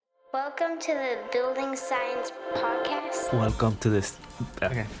Welcome to the Building Science Podcast. Welcome to this.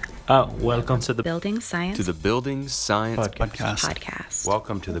 Okay. Welcome to the Building Science To the Building Science Podcast.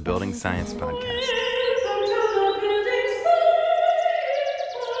 Welcome to the Building Science Podcast.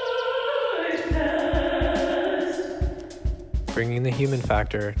 Bringing the human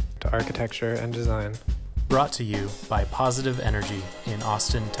factor to architecture and design. Brought to you by Positive Energy in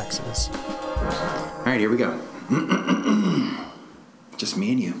Austin, Texas. All right, here we go. Just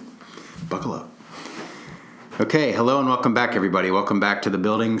me and you. Buckle up. Okay, hello and welcome back, everybody. Welcome back to the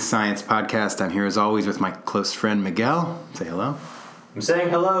Building Science Podcast. I'm here as always with my close friend Miguel. Say hello. I'm saying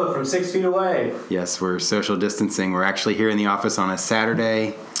hello from 6 feet away. Yes, we're social distancing. We're actually here in the office on a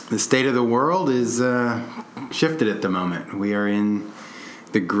Saturday. The state of the world is shifted at the moment. We are in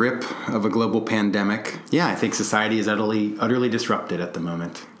the grip of a global pandemic. Yeah, I think society is utterly disrupted at the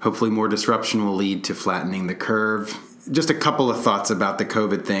moment. Hopefully more disruption will lead to flattening the curve. Just a couple of thoughts about the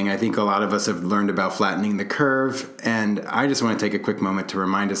COVID thing. I think a lot of us have learned about flattening the curve, and I just want to take a quick moment to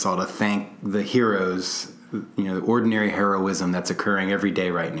remind us all to thank the heroes, the ordinary heroism that's occurring every day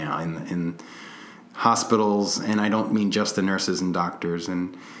right now in hospitals, and I don't mean just the nurses and doctors,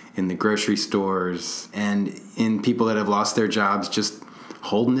 and in the grocery stores, and in people that have lost their jobs, just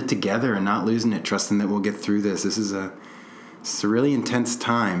holding it together and not losing it, trusting that we'll get through this. It's a really intense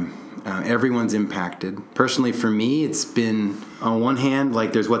time. Everyone's impacted. Personally, for me, it's been, on one hand,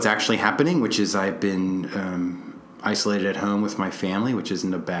 like there's what's actually happening, which is I've been isolated at home with my family, which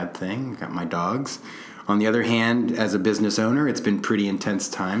isn't a bad thing. I've got my dogs. On the other hand, as a business owner, it's been pretty intense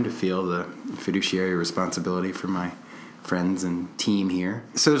time to feel the fiduciary responsibility for my friends and team here.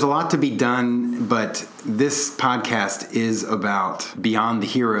 So there's a lot to be done, but this podcast is about beyond the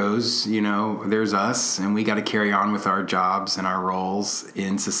heroes. There's us, and we got to carry on with our jobs and our roles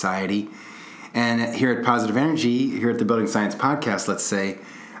in society. And here at Positive Energy, here at the Building Science Podcast, let's say,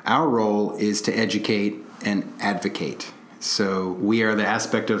 our role is to educate and advocate. So we are the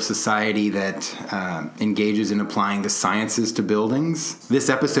aspect of society that engages in applying the sciences to buildings. This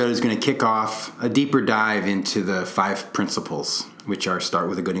episode is going to kick off a deeper dive into the 5 principles, which are start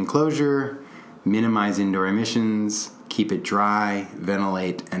with a good enclosure, minimize indoor emissions, keep it dry,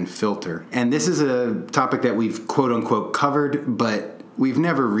 ventilate, and filter. And this is a topic that we've quote-unquote covered, but we've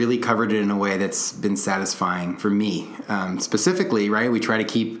never really covered it in a way that's been satisfying for me. Specifically, right, we try to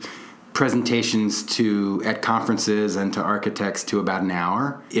keep presentations at conferences and to architects to about an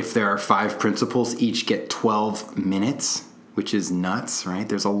hour. If there are 5 principles, each get 12 minutes, which is nuts, right?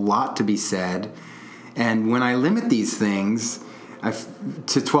 There's a lot to be said. And when I limit these things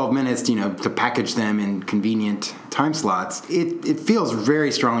to 12 minutes, to package them in convenient time slots, it feels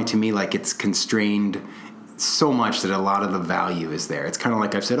very strongly to me like it's constrained so much that a lot of the value is there. It's kind of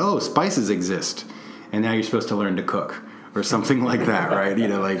like I've said, spices exist, and now you're supposed to learn to cook. Or something like that, right?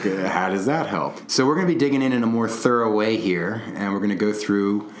 How does that help? So we're going to be digging in a more thorough way here, and we're going to go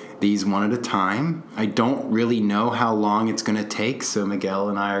through these one at a time. I don't really know how long it's going to take, so Miguel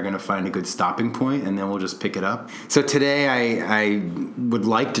and I are going to find a good stopping point, and then we'll just pick it up. So today I would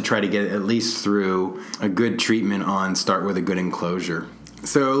like to try to get at least through a good treatment on start with a good enclosure.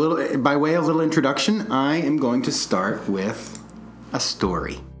 So by way of a little introduction, I am going to start with a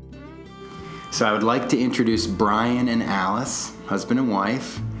story. So I would like to introduce Brian and Alice, husband and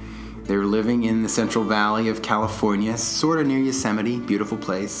wife. They're living in the Central Valley of California, sort of near Yosemite, beautiful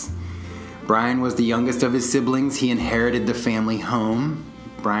place. Brian was the youngest of his siblings. He inherited the family home.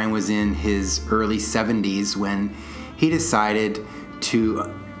 Brian was in his early 70s when he decided to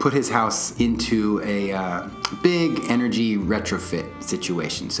put his house into a big energy retrofit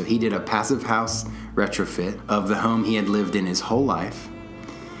situation. So he did a passive house retrofit of the home he had lived in his whole life.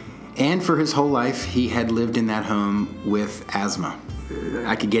 And for his whole life, he had lived in that home with asthma.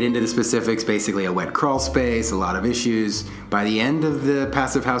 I could get into the specifics, basically a wet crawl space, a lot of issues. By the end of the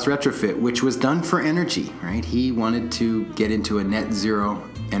passive house retrofit, which was done for energy, right? He wanted to get into a net zero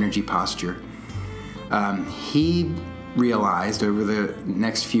energy posture. He realized over the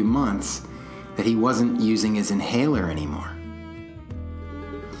next few months that he wasn't using his inhaler anymore.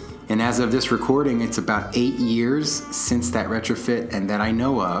 And as of this recording, it's about 8 years since that retrofit, and that I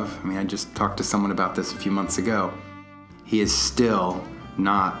know of. I just talked to someone about this a few months ago. He is still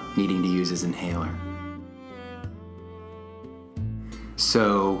not needing to use his inhaler.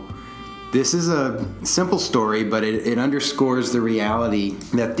 So this is a simple story, but it underscores the reality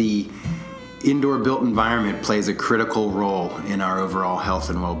that the indoor built environment plays a critical role in our overall health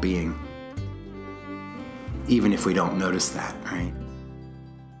and well-being, even if we don't notice that, right?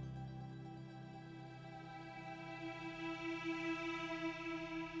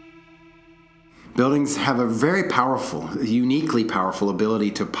 Buildings have a very powerful, uniquely powerful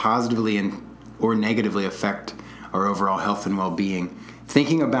ability to positively or negatively affect our overall health and well-being.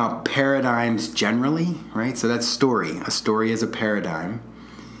 Thinking about paradigms generally, right? So that's story. A story is a paradigm.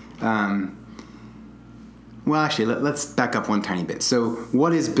 Well, actually, let's back up one tiny bit. So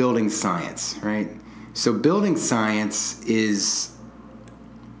what is building science, right? So building science is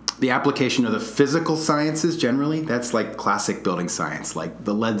the application of the physical sciences generally. That's like classic building science, like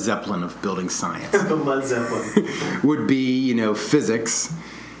the Led Zeppelin of building science. The Led Zeppelin. Would be, physics.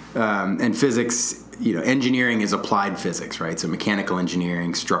 And physics, engineering is applied physics, right? So mechanical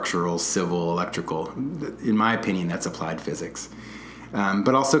engineering, structural, civil, electrical. In my opinion, that's applied physics.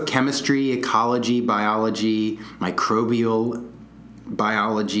 But also chemistry, ecology, biology, microbial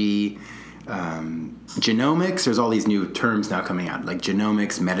biology, genomics. There's all these new terms now coming out, like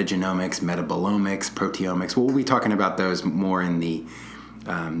genomics, metagenomics, metabolomics, proteomics. We'll be talking about those more in the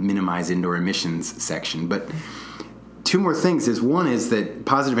minimize indoor emissions section. But two more things is, one is that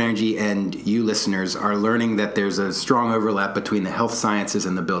Positive Energy and you listeners are learning that there's a strong overlap between the health sciences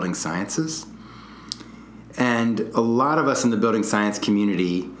and the building sciences. And a lot of us in the building science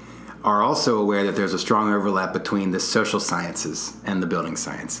community are also aware that there's a strong overlap between the social sciences and the building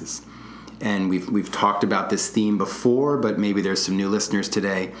sciences. And we've talked about this theme before, but maybe there's some new listeners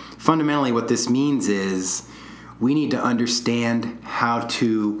today. Fundamentally, what this means is we need to understand how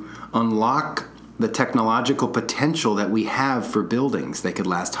to unlock the technological potential that we have for buildings. They could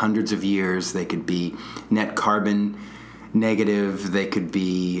last hundreds of years. They could be net carbon negative. They could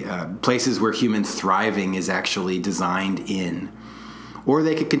be places where human thriving is actually designed in. Or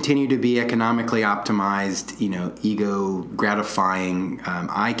they could continue to be economically optimized, ego gratifying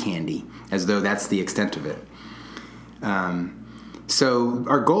eye candy, as though that's the extent of it. So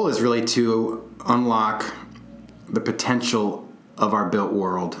our goal is really to unlock the potential of our built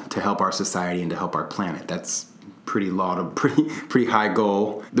world to help our society and to help our planet. That's pretty laudable, pretty high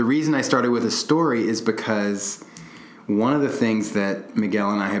goal. The reason I started with a story is because one of the things that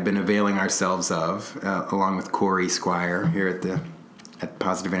Miguel and I have been availing ourselves of, along with Corey Squire here at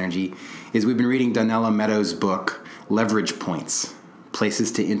Positive Energy, is we've been reading Donella Meadows' book, Leverage Points,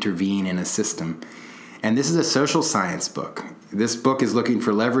 Places to Intervene in a System. And this is a social science book. This book is looking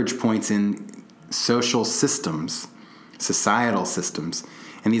for leverage points in social systems, societal systems.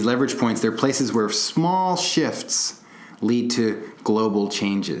 And these leverage points, they're places where small shifts lead to global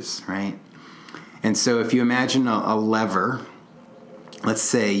changes, right? And so if you imagine a lever, let's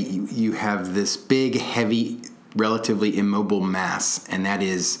say you have this big, heavy, relatively immobile mass, and that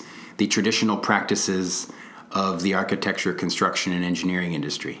is the traditional practices of the architecture, construction, and engineering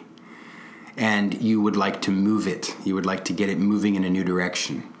industry. And you would like to move it. You would like to get it moving in a new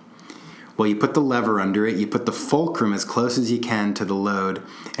direction. Well, you put the lever under it, you put the fulcrum as close as you can to the load,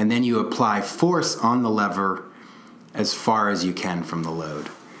 and then you apply force on the lever as far as you can from the load.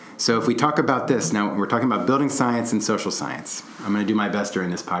 So if we talk about this, now we're talking about building science and social science. I'm going to do my best during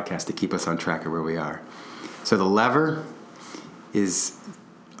this podcast to keep us on track of where we are. So the lever is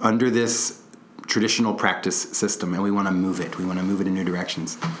under this traditional practice system, and we want to move it. We want to move it in new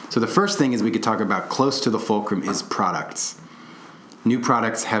directions. So the first thing is we could talk about close to the fulcrum is products. New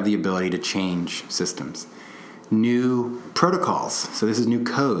products have the ability to change systems. New protocols, so this is new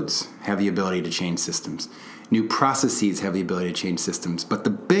codes, have the ability to change systems. New processes have the ability to change systems. But the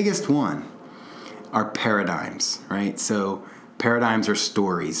biggest one are paradigms, right? So paradigms are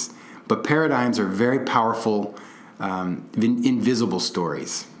stories. But paradigms are very powerful, invisible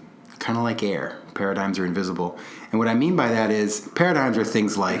stories, kind of like air. Paradigms are invisible. And what I mean by that is paradigms are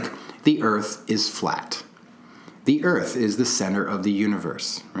things like the earth is flat. The earth is the center of the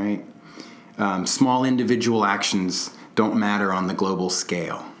universe, right? Small individual actions don't matter on the global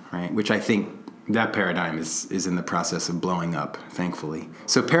scale, right? Which I think that paradigm is in the process of blowing up, thankfully.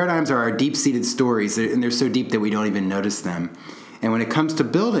 So paradigms are our deep-seated stories, and they're so deep that we don't even notice them. And when it comes to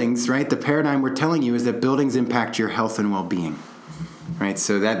buildings, right, the paradigm we're telling you is that buildings impact your health and well-being, right?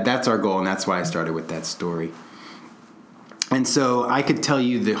 So that's our goal, and that's why I started with that story. And so I could tell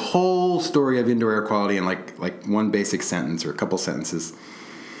you the whole story of indoor air quality in like one basic sentence or a couple sentences.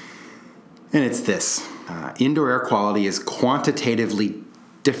 And it's this. Indoor air quality is quantitatively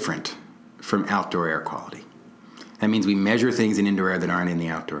different from outdoor air quality. That means we measure things in indoor air that aren't in the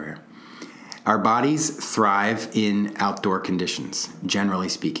outdoor air. Our bodies thrive in outdoor conditions, generally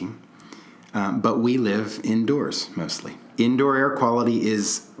speaking, but we live indoors mostly. Indoor air quality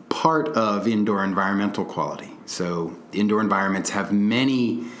is part of indoor environmental quality. So indoor environments have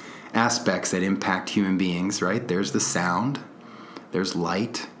many aspects that impact human beings, right? There's the sound, there's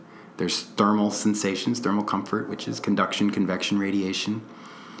light, there's thermal sensations, thermal comfort, which is conduction, convection, radiation.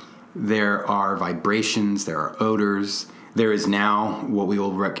 There are vibrations, there are odors. There is now what we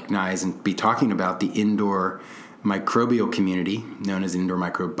will recognize and be talking about, the indoor microbial community, known as indoor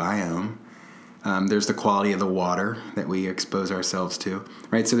microbiome. There's the quality of the water that we expose ourselves to,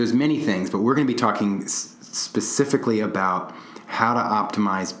 right? So there's many things, but we're going to be talking specifically about how to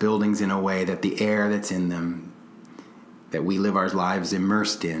optimize buildings in a way that the air that's in them, that we live our lives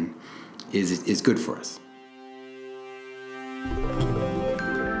immersed in, is good for us.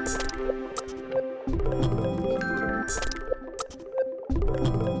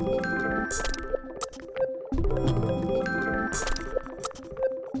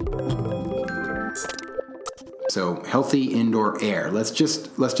 So healthy indoor air. Let's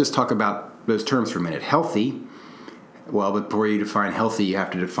just talk about those terms for a minute. Healthy. Well, before you define healthy, you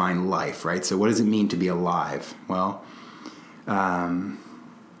have to define life, right? So what does it mean to be alive? Well,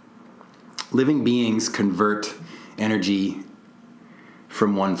 living beings convert energy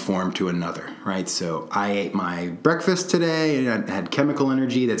from one form to another, right? So I ate my breakfast today and I had chemical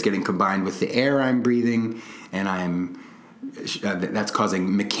energy that's getting combined with the air I'm breathing, and that's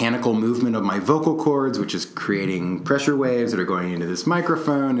causing mechanical movement of my vocal cords, which is creating pressure waves that are going into this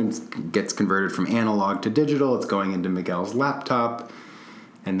microphone, and it gets converted from analog to digital. It's going into Miguel's laptop,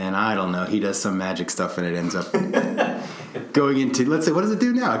 and then, I don't know, he does some magic stuff and it ends up going into, let's say, what does it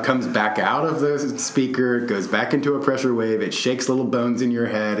do now? It comes back out of the speaker, it goes back into a pressure wave, it shakes little bones in your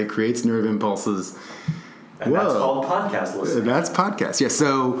head, it creates nerve impulses. And that's called podcast listening. That's podcast, yeah.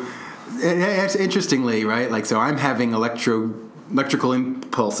 So, interestingly, right, like, so I'm having electrical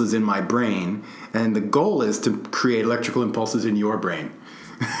impulses in my brain, and the goal is to create electrical impulses in your brain.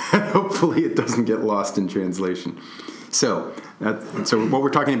 Hopefully it doesn't get lost in translation. So what we're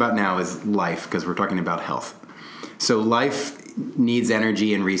talking about now is life, because we're talking about health. So life needs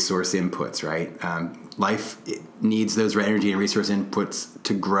energy and resource inputs, right? Life needs those energy and resource inputs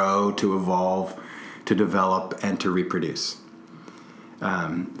to grow, to evolve, to develop, and to reproduce.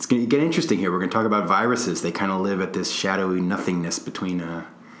 It's going to get interesting here. We're going to talk about viruses. They kind of live at this shadowy nothingness between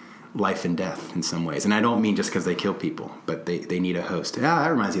life and death in some ways. And I don't mean just because they kill people, but they need a host. That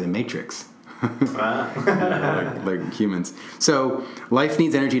reminds me of the Matrix. like humans. So life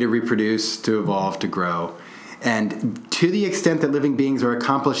needs energy to reproduce, to evolve, to grow. And to the extent that living beings are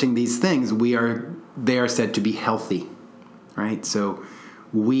accomplishing these things, they are said to be healthy, right? So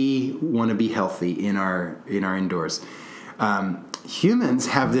we want to be healthy in our indoors. Humans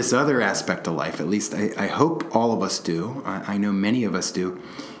have this other aspect of life, at least I hope all of us do. I know many of us do.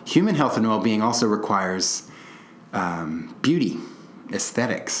 Human health and well-being also requires beauty,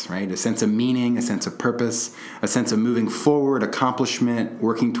 aesthetics, right? A sense of meaning, a sense of purpose, a sense of moving forward, accomplishment,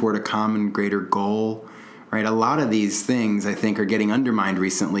 working toward a common greater goal, right? A lot of these things, I think, are getting undermined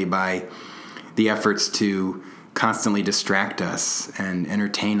recently by the efforts to constantly distract us and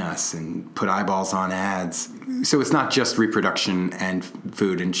entertain us and put eyeballs on ads. So it's not just reproduction and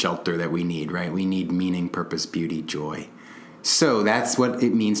food and shelter that we need, right? We need meaning, purpose, beauty, joy. So that's what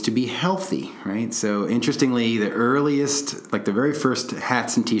it means to be healthy, right? So interestingly, the earliest, like the very first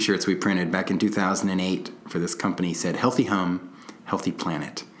hats and t-shirts we printed back in 2008 for this company said, healthy home, healthy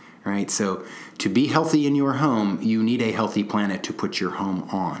planet, right? So to be healthy in your home, you need a healthy planet to put your home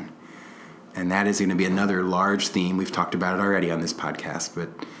on. And that is going to be another large theme. We've talked about it already on this podcast, but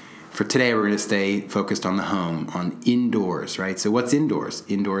for today, we're going to stay focused on the home, on indoors, right? So what's indoors?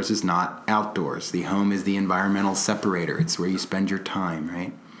 Indoors is not outdoors. The home is the environmental separator. It's where you spend your time,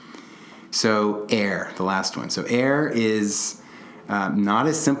 right? So air, the last one. So air is not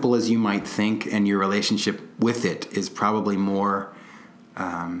as simple as you might think, and your relationship with it is probably more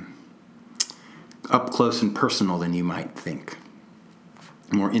up close and personal than you might think.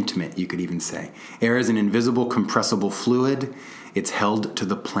 More intimate, you could even say. Air is an invisible, compressible fluid. It's held to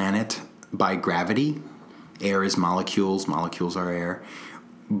the planet by gravity. Air is molecules. Molecules are air.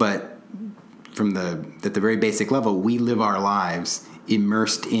 But at the very basic level, we live our lives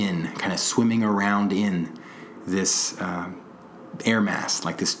immersed in, kind of swimming around in this air mass,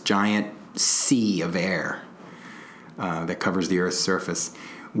 like this giant sea of air that covers the Earth's surface.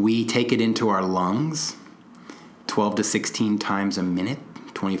 We take it into our lungs 12 to 16 times a minute,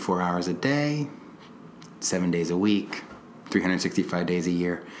 24 hours a day, 7 days a week, 365 days a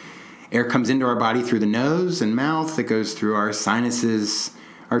year. Air comes into our body through the nose and mouth. It goes through our sinuses,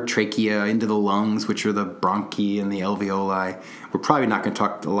 our trachea, into the lungs, which are the bronchi and the alveoli. We're probably not going to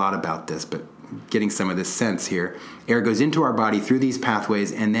talk a lot about this, but getting some of this sense here. Air goes into our body through these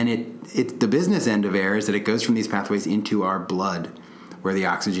pathways, and then the business end of air is that it goes from these pathways into our blood, where the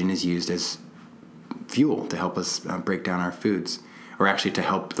oxygen is used as fuel to help us break down our foods, or actually to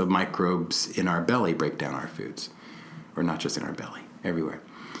help the microbes in our belly break down our foods, or not just in our belly, everywhere.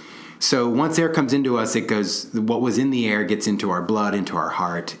 So once air comes into us, it goes, what was in the air gets into our blood, into our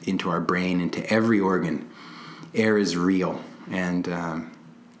heart, into our brain, into every organ. Air is real. And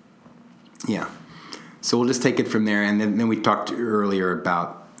so we'll just take it from there. And then we talked earlier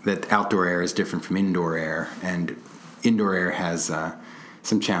about that outdoor air is different from indoor air. And indoor air has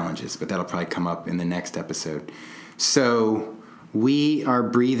some challenges, but that'll probably come up in the next episode. So we are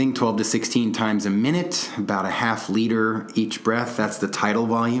breathing 12 to 16 times a minute, about a half liter each breath. That's the tidal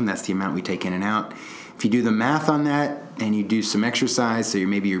volume. That's the amount we take in and out. If you do the math on that and you do some exercise, so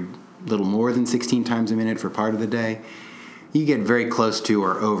you're a little more than 16 times a minute for part of the day, you get very close to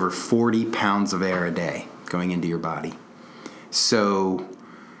or over 40 pounds of air a day going into your body. So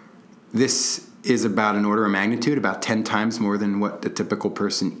this is about an order of magnitude, about 10 times more than what the typical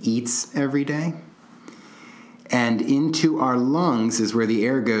person eats every day. And into our lungs is where the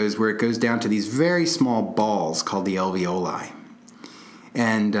air goes, where it goes down to these very small balls called the alveoli.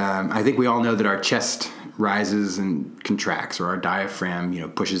 And I think we all know that our chest rises and contracts, or our diaphragm,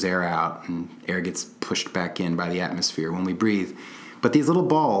 pushes air out, and air gets pushed back in by the atmosphere when we breathe. But these little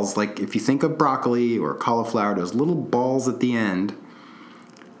balls, like if you think of broccoli or cauliflower, those little balls at the end,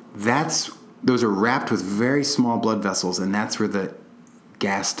 those are wrapped with very small blood vessels, and that's where the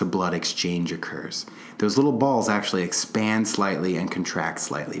gas to blood exchange occurs. Those little balls actually expand slightly and contract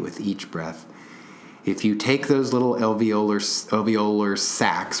slightly with each breath. If you take those little alveolar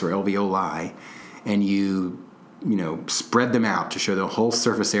sacs or alveoli and you spread them out to show the whole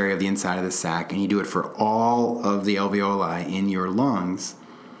surface area of the inside of the sac, and you do it for all of the alveoli in your lungs,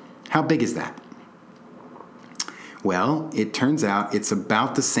 how big is that? Well, it turns out it's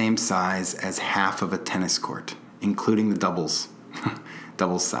about the same size as half of a tennis court, including the doubles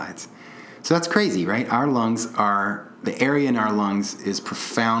sides. So that's crazy, right? The area in our lungs is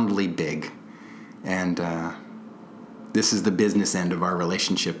profoundly big. And this is the business end of our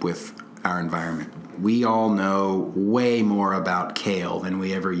relationship with our environment. We all know way more about kale than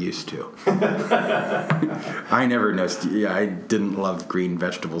we ever used to. I never noticed. Yeah, I didn't love green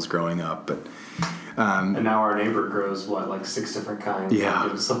vegetables growing up, but and now our neighbor grows 6 different kinds. Yeah,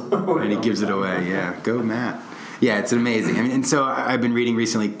 and he gives it away. Yeah, go Matt. Yeah, it's amazing. And so I've been reading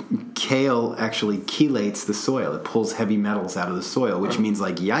recently, kale actually chelates the soil. It pulls heavy metals out of the soil, which means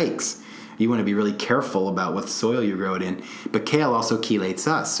yikes. You want to be really careful about what soil you grow it in. But kale also chelates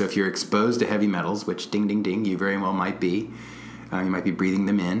us. So if you're exposed to heavy metals, which ding, ding, ding, you very well might be, you might be breathing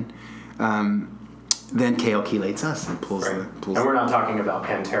them in, then kale chelates us and pulls right. And we're not talking about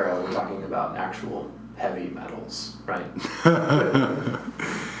Pantera, we're talking about actual heavy metals, right?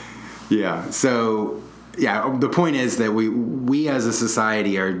 Yeah, so the point is that we as a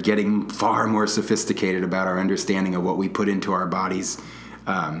society are getting far more sophisticated about our understanding of what we put into our bodies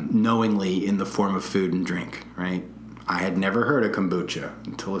knowingly in the form of food and drink, right? I had never heard of kombucha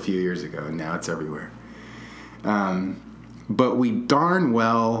until a few years ago, and now it's everywhere. But we darn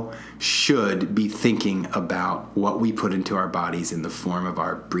well should be thinking about what we put into our bodies in the form of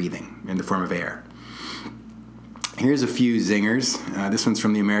our breathing, in the form of air. Here's a few zingers. This one's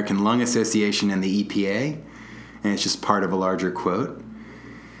from the American Lung Association and the EPA, and it's just part of a larger quote.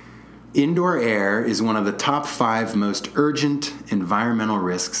 Indoor air is one of the top 5 most urgent environmental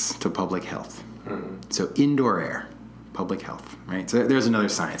risks to public health. Mm-hmm. So indoor air, public health, right? So there's another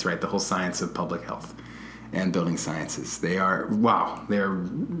science, right? The whole science of public health and building sciences. They are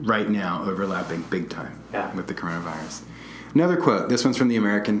right now overlapping big time with the coronavirus. Another quote. This one's from the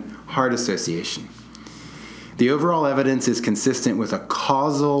American Heart Association. The overall evidence is consistent with a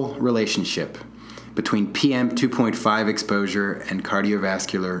causal relationship between PM 2.5 exposure and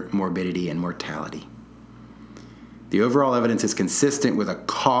cardiovascular morbidity and mortality. The overall evidence is consistent with a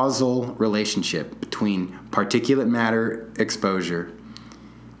causal relationship between particulate matter exposure,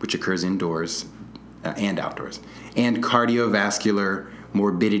 which occurs indoors and outdoors, and cardiovascular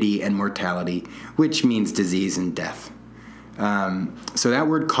morbidity and mortality, which means disease and death. So that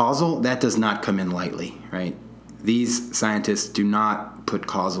word causal, that does not come in lightly, right? These scientists do not put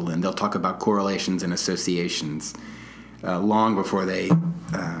causal in. They'll talk about correlations and associations long before they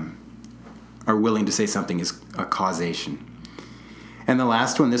are willing to say something is a causation. And the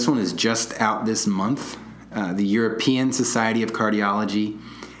last one, this one is just out this month. The European Society of Cardiology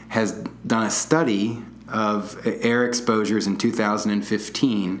has done a study of air exposures in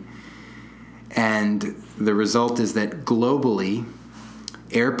 2015, and the result is that globally,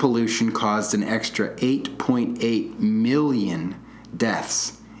 air pollution caused an extra 8.8 million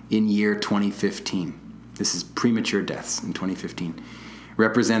deaths in year 2015. This is premature deaths in 2015,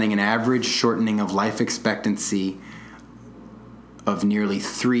 representing an average shortening of life expectancy of nearly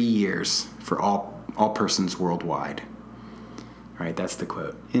 3 years for all persons worldwide. Right, that's the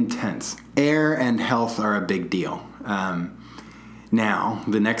quote. Intense. Air and health are a big deal. Now,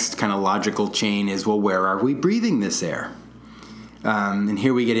 the next kind of logical chain is, well, where are we breathing this air? And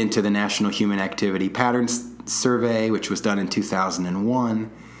here we get into the National Human Activity Patterns Survey, which was done in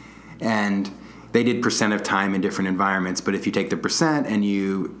 2001. And they did percent of time in different environments. But if you take the percent and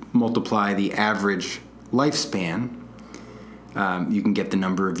you multiply the average lifespan, you can get the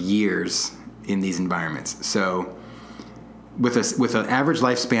number of years in these environments. So with an average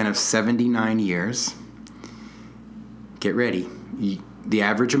lifespan of 79 years, get ready. The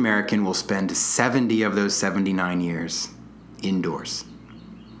average American will spend 70 of those 79 years indoors.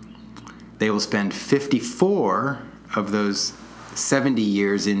 They will spend 54 of those 70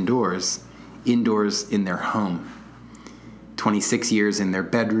 years indoors in their home, 26 years in their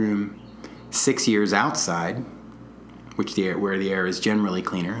bedroom, 6 years outside, where the air is generally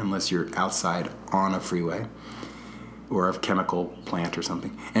cleaner unless you're outside on a freeway or a chemical plant or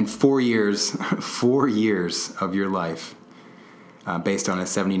something, and 4 years of your life, based on a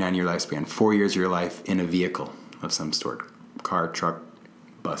 79-year lifespan, 4 years of your life in a vehicle of some sort, car, truck,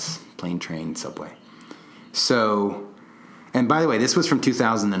 bus, plane, train, subway. So, and by the way, this was from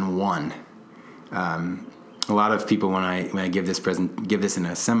 2001. A lot of people, when I give this in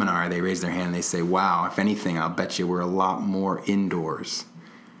a seminar, they raise their hand and they say, wow, if anything, I'll bet you we're a lot more indoors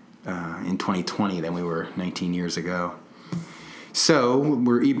in 2020 than we were 19 years ago. So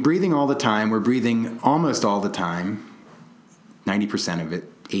we're breathing all the time. We're breathing almost all the time, 90% of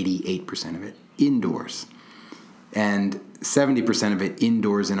it, 88% of it, indoors. And 70% of it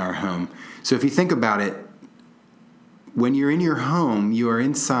indoors in our home. So if you think about it, when you're in your home, you are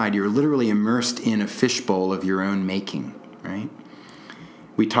inside. You're literally immersed in a fishbowl of your own making, right?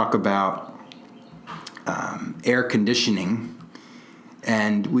 We talk about air conditioning,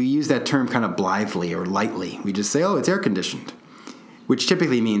 and we use that term kind of blithely or lightly. We just say, oh, it's air conditioned, which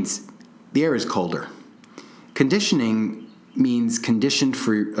typically means the air is colder. Conditioning means conditioned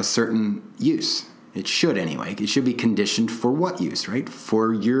for a certain use. It should anyway. It should be conditioned for what use, right?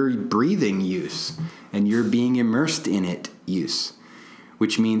 For your breathing use and your being immersed in it use,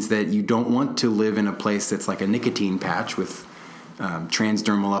 which means that you don't want to live in a place that's like a nicotine patch with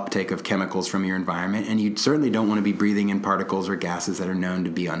transdermal uptake of chemicals from your environment, and you certainly don't want to be breathing in particles or gases that are known to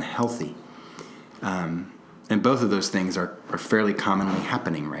be unhealthy. And both of those things are fairly commonly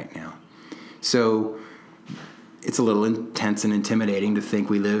happening right now. So it's a little intense and intimidating to think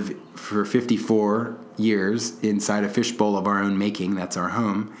we live for 54 years inside a fishbowl of our own making, that's our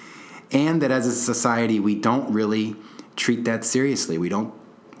home, and that as a society we don't really treat that seriously. We don't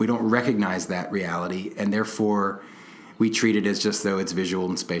recognize that reality, and therefore we treat it as just though it's visual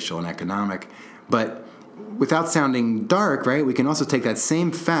and spatial and economic. But without sounding dark, right, we can also take that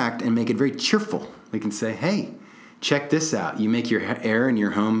same fact and make it very cheerful. We can say, hey, check this out. You make your air in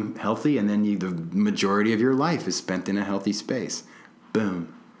your home healthy, and then the majority of your life is spent in a healthy space.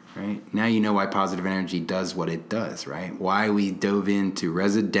 Boom, right? Now you know why positive energy does what it does, right? Why we dove into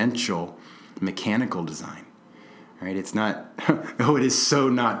residential mechanical design, right? It's not, oh, it is so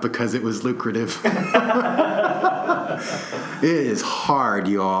not because it was lucrative. It is hard,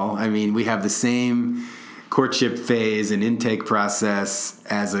 y'all. I mean, we have the same courtship phase and intake process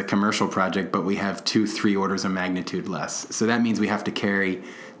as a commercial project, but we have 2-3 orders of magnitude less. So that means we have to carry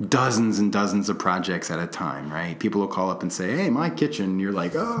dozens and dozens of projects at a time, right? People will call up and say, hey, my kitchen. You're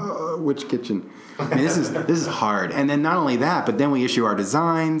like, oh, which kitchen? I mean, this is hard. And then not only that, but then we issue our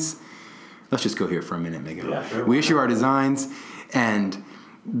designs. Let's just go here for a minute, Miguel. Yeah, sure. We issue our designs, and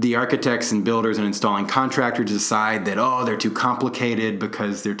the architects and builders and installing contractors decide that, oh, they're too complicated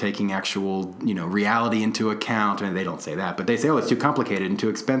because they're taking actual, reality into account. And they don't say that, but they say, oh, it's too complicated and too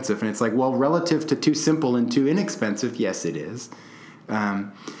expensive. And it's like, well, relative to too simple and too inexpensive, yes, it is.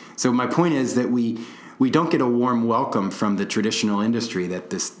 So my point is that we don't get a warm welcome from the traditional industry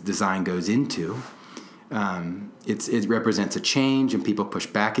that this design goes into. It represents a change, and people push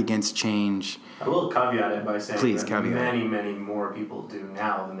back against change. I will caveat it by saying Please, that caveat. many more people do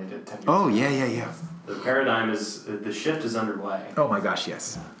now than they did 10 years ago. Oh, yeah. The paradigm the shift is underway. Oh my gosh,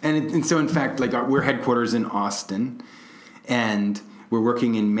 yes. And so in fact, like we're headquarters in Austin, and we're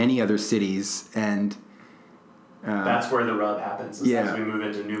working in many other cities, and that's where the rub happens. Yeah. As we move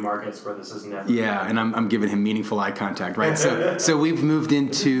into new markets where this is never. Yeah, and I'm giving him meaningful eye contact, right? So we've moved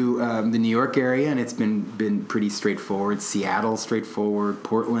into the New York area, and it's been pretty straightforward. Seattle, straightforward.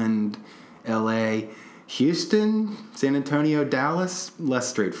 Portland, L.A., Houston, San Antonio, Dallas, less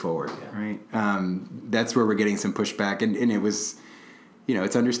straightforward, right? That's where we're getting some pushback, and it was,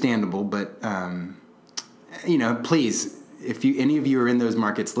 it's understandable, but please, if any of you are in those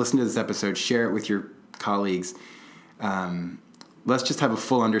markets, listen to this episode, share it with your colleagues. let's just have a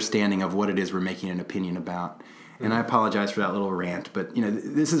full understanding of what it is we're making an opinion about. And I apologize for that little rant, but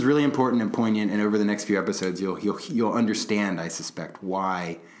this is really important and poignant. And over the next few episodes, you'll understand, I suspect,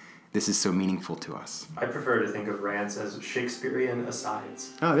 why this is so meaningful to us. I prefer to think of rants as Shakespearean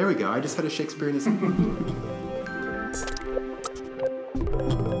asides. Oh, there we go. I just had a Shakespearean aside.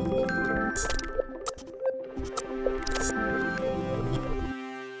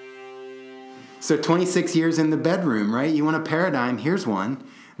 So 26 years in the bedroom, right? You want a paradigm? Here's one.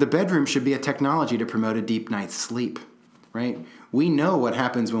 The bedroom should be a technology to promote a deep night's sleep, right? We know what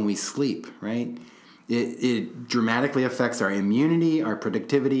happens when we sleep, right? It dramatically affects our immunity, our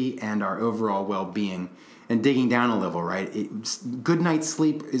productivity, and our overall well-being. And digging down a level, right? Good night's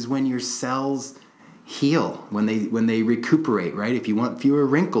sleep is when your cells heal, when they recuperate, right? If you want fewer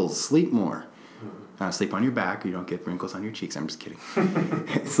wrinkles, sleep more. Sleep on your back, you don't get wrinkles on your cheeks. I'm just kidding.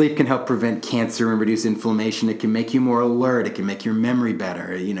 Sleep can help prevent cancer and reduce inflammation. It can make you more alert. It can make your memory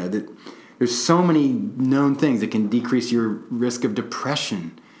better. There's so many known things. It can decrease your risk of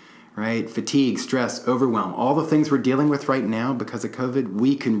depression, right? Fatigue, stress, overwhelm. All the things we're dealing with right now because of COVID,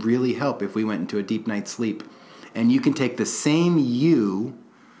 we can really help if we went into a deep night's sleep. And you can take the same you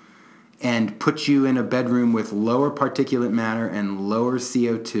and put you in a bedroom with lower particulate matter and lower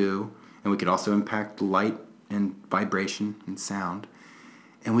CO2. And we could also impact light and vibration and sound.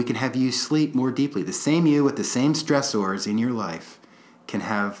 And we can have you sleep more deeply. The same you with the same stressors in your life can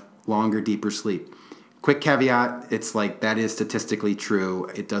have longer, deeper sleep. Quick caveat, it's like that is statistically true.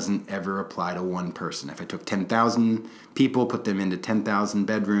 It doesn't ever apply to one person. If I took 10,000 people, put them into 10,000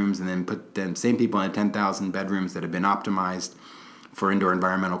 bedrooms, and then put them same people into 10,000 bedrooms that have been optimized for indoor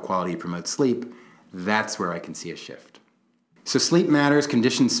environmental quality to promote sleep, that's where I can see a shift. So sleep matters,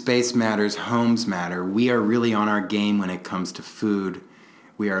 conditioned space matters, homes matter. We are really on our game when it comes to food.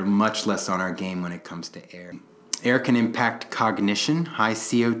 We are much less on our game when it comes to air. Air can impact cognition. High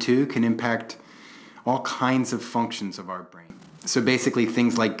CO2 can impact all kinds of functions of our brain. So basically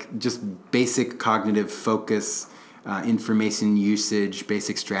things like just basic cognitive focus, information usage,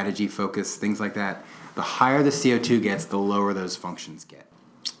 basic strategy focus, things like that. The higher the CO2 gets, the lower those functions get.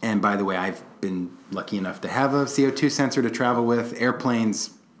 And by the way, I've been lucky enough to have a CO2 sensor to travel with.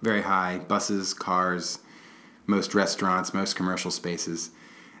 Airplanes, very high. Buses, cars, most restaurants, most commercial spaces.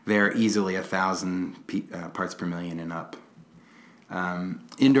 They're easily 1,000 parts per million and up.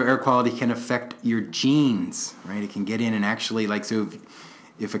 Indoor air quality can affect your genes, right? It can get in and actually,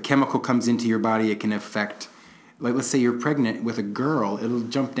 if a chemical comes into your body, it can affect, let's say you're pregnant with a girl, it'll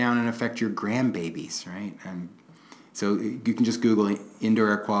jump down and affect your grandbabies, right? So you can just Google indoor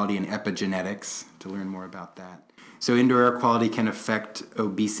air quality and epigenetics to learn more about that. So indoor air quality can affect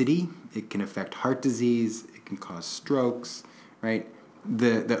obesity. It can affect heart disease. It can cause strokes, right?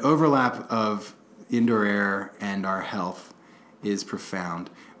 The overlap of indoor air and our health is profound.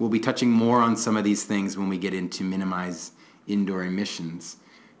 We'll be touching more on some of these things when we get into minimize indoor emissions.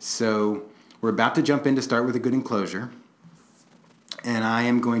 So we're about to jump in to start with a good enclosure. And I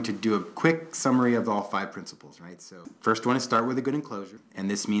am going to do a quick summary of all 5 principles, right? So first one is start with a good enclosure. And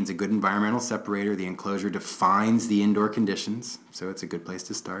this means a good environmental separator. The enclosure defines the indoor conditions, so it's a good place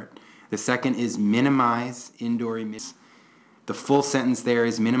to start. The second is minimize indoor emissions. The full sentence there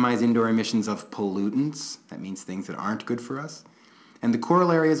is minimize indoor emissions of pollutants. That means things that aren't good for us. And the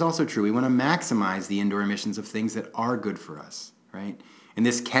corollary is also true. We want to maximize the indoor emissions of things that are good for us, right? And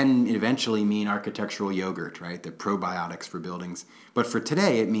this can eventually mean architectural yogurt, right? The probiotics for buildings. But for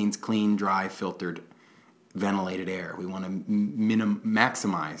today, it means clean, dry, filtered, ventilated air. We want to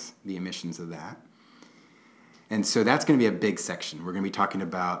maximize the emissions of that. And so that's going to be a big section. We're going to be talking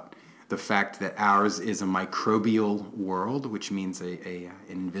about the fact that ours is a microbial world, which means an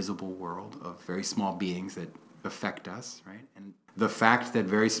invisible world of very small beings that affect us, right? And the fact that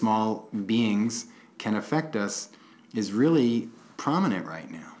very small beings can affect us is really prominent right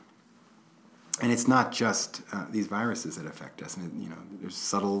now. And it's not just these viruses that affect us. And, there's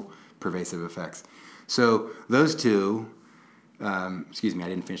subtle, pervasive effects. So those two, I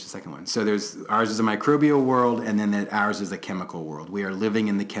didn't finish the second one. So ours is a microbial world, and then ours is a chemical world. We are living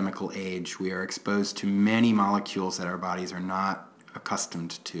in the chemical age. We are exposed to many molecules that our bodies are not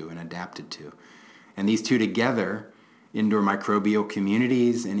accustomed to and adapted to. And these two together, indoor microbial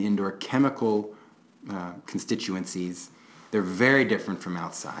communities and indoor chemical constituencies, they're very different from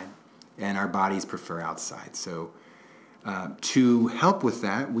outside, and our bodies prefer outside. So to help with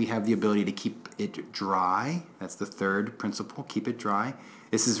that, we have the ability to keep it dry. That's the third principle, keep it dry.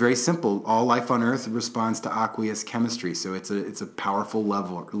 This is very simple. All life on Earth responds to aqueous chemistry, so it's a powerful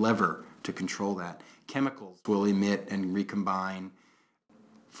lever to control that. Chemicals will emit and recombine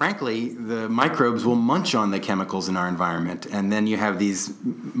frankly, the microbes will munch on the chemicals in our environment. And then you have these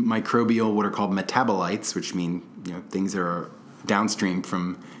microbial, what are called metabolites, which mean things that are downstream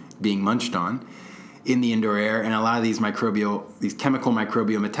from being munched on in the indoor air. And a lot of these chemical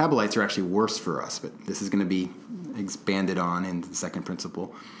microbial metabolites are actually worse for us. But this is going to be expanded on in the second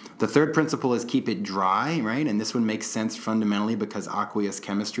principle. The third principle is keep it dry, right? And this one makes sense fundamentally because aqueous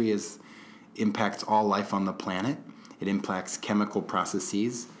chemistry impacts all life on the planet. It impacts chemical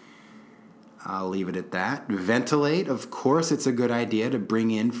processes. I'll leave it at that. Ventilate, of course, it's a good idea to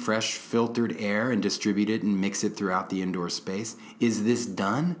bring in fresh filtered air and distribute it and mix it throughout the indoor space. Is this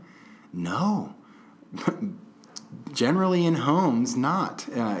done? No. Generally in homes, not.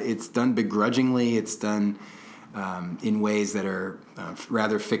 It's done begrudgingly. It's done in ways that are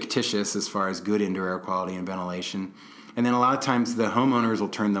rather fictitious as far as good indoor air quality and ventilation. And then a lot of times the homeowners will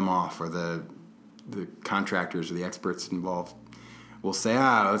turn them off, or the contractors or the experts involved will say,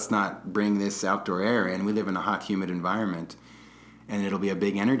 let's not bring this outdoor air in. We live in a hot, humid environment, and it'll be a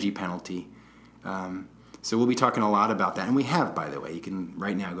big energy penalty. So we'll be talking a lot about that. And we have, by the way. You can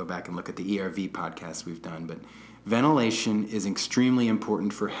right now go back and look at the ERV podcast we've done. But ventilation is extremely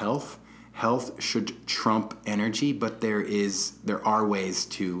important for health. Health should trump energy, but there are ways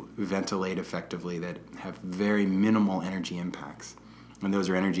to ventilate effectively that have very minimal energy impacts. And those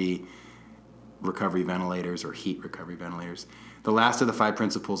are energy recovery ventilators or heat recovery ventilators. The last of the 5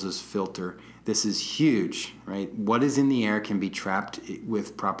 principles is filter. This is huge, right? What is in the air can be trapped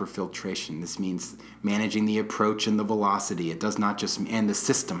with proper filtration. This means managing the approach and the velocity. It does not just, and the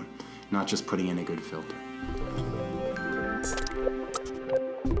system, not just putting in a good filter.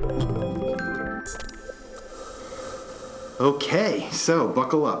 Okay, so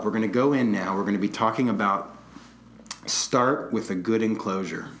buckle up. We're going to go in now. We're going to be talking about start with a good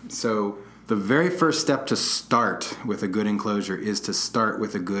enclosure. So the very first step to start with a good enclosure is to start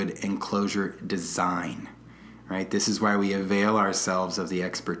with a good enclosure design, right? This is why we avail ourselves of the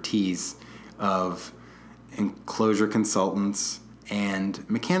expertise of enclosure consultants and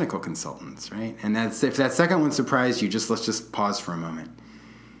mechanical consultants, right? And if that second one surprised you, let's just pause for a moment.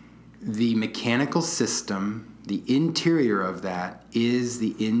 The mechanical system, the interior of that, is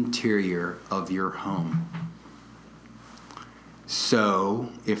the interior of your home. So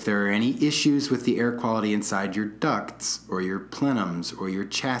if there are any issues with the air quality inside your ducts or your plenums or your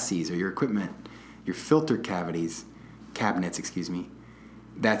chassis or your equipment, your filter cabinets,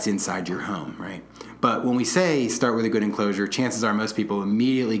 that's inside your home, right? But when we say start with a good enclosure, chances are most people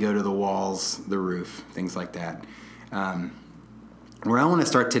immediately go to the walls, the roof, things like that. Where I want to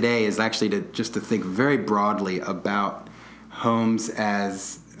start today is actually to think very broadly about homes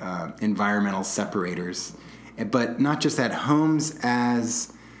as environmental separators. But not just that, homes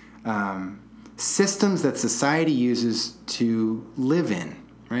as systems that society uses to live in,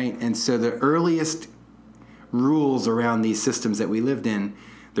 right? And so the earliest rules around these systems that we lived in,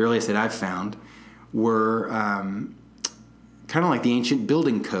 the earliest that I've found, were kind of like the ancient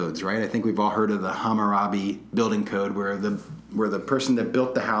building codes, right? I think we've all heard of the Hammurabi building code, where the person that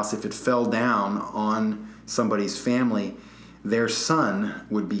built the house, if it fell down on somebody's family, their son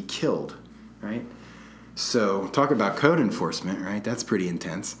would be killed, right? So talk about code enforcement, right? That's pretty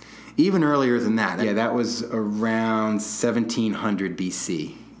intense. Even earlier than that. Yeah, that was around 1700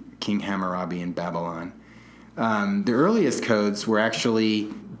 BC, King Hammurabi in Babylon. The earliest codes were actually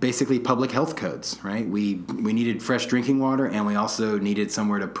basically public health codes, right? We needed fresh drinking water, and we also needed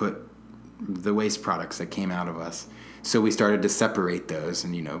somewhere to put the waste products that came out of us. So we started to separate those,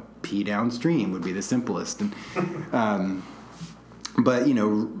 and pee downstream would be the simplest. And but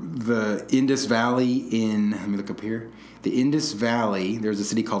the Indus Valley let me look up here. The Indus Valley, there's a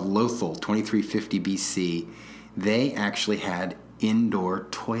city called Lothal, 2350 BC. They actually had indoor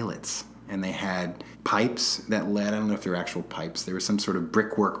toilets, and they had pipes that led, I don't know if they're actual pipes, there was some sort of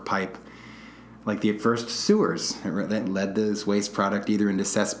brickwork pipe, like the first sewers that led this waste product either into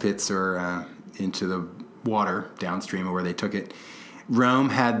cesspits or into the water downstream of where they took it. Rome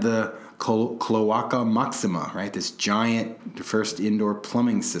had the Cloaca Maxima, right? This giant first indoor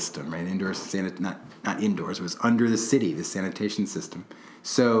plumbing system, right? Not indoors, it was under the city, the sanitation system.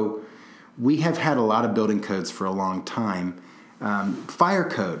 So we have had a lot of building codes for a long time. Fire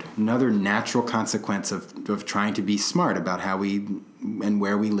code, another natural consequence of trying to be smart about how we and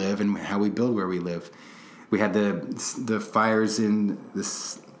where we live and how we build where we live. We had the fires in the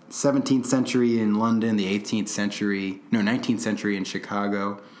 17th century in London, the 19th century in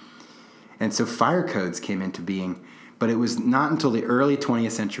Chicago. And so fire codes came into being, but it was not until the early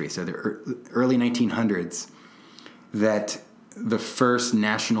 20th century, so the early 1900s, that the first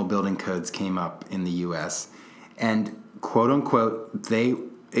national building codes came up in the U.S. And quote unquote, they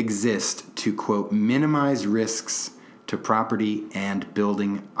exist to, quote, minimize risks to property and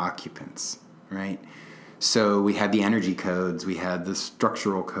building occupants, right? So we had the energy codes, we had the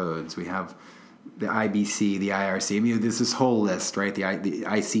structural codes, we have the IBC, the IRC. I mean, there's this whole list, right? The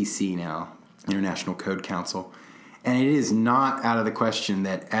ICC now, International Code Council. And it is not out of the question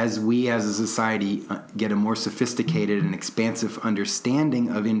that as we as a society get a more sophisticated and expansive understanding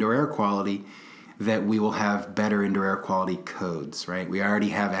of indoor air quality, that we will have better indoor air quality codes, right? We already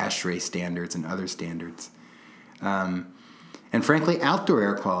have ASHRAE standards and other standards. And frankly, outdoor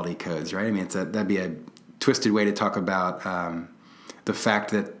air quality codes, right? I mean, that'd be a twisted way to talk about the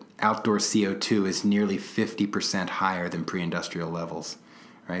fact that outdoor CO2 is nearly 50% higher than pre-industrial levels,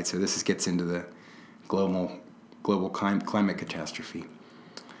 right? So this gets into the global climate catastrophe.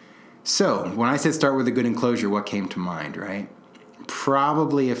 So when I said start with a good enclosure, what came to mind, right?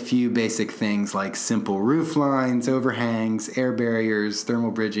 Probably a few basic things like simple roof lines, overhangs, air barriers,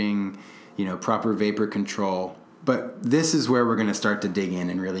 thermal bridging, proper vapor control. But this is where we're going to start to dig in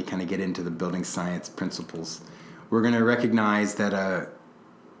and really kind of get into the building science principles. We're going to recognize that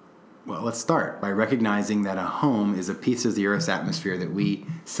let's start by recognizing that a home is a piece of the Earth's atmosphere that we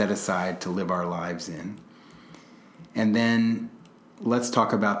set aside to live our lives in. And then let's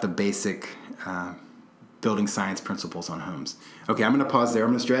talk about the basic building science principles on homes. Okay, I'm going to pause there. I'm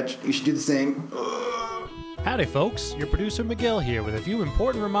going to stretch. You should do the same. Howdy, folks. Your producer Miguel here with a few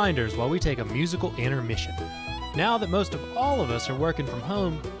important reminders while we take a musical intermission. Now that most of all of us are working from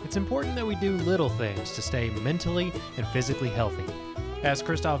home, it's important that we do little things to stay mentally and physically healthy. As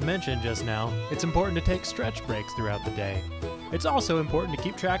Kristof mentioned just now, it's important to take stretch breaks throughout the day. It's also important to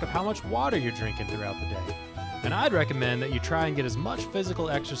keep track of how much water you're drinking throughout the day. And I'd recommend that you try and get as much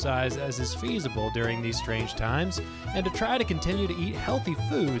physical exercise as is feasible during these strange times, and to try to continue to eat healthy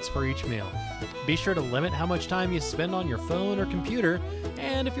foods for each meal. Be sure to limit how much time you spend on your phone or computer,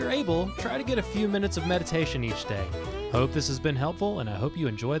 and if you're able, try to get a few minutes of meditation each day. Hope this has been helpful, and I hope you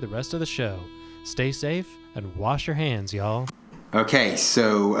enjoy the rest of the show. Stay safe and wash your hands, y'all. Okay,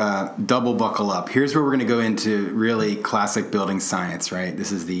 so double buckle up. Here's where we're going to go into really classic building science, right?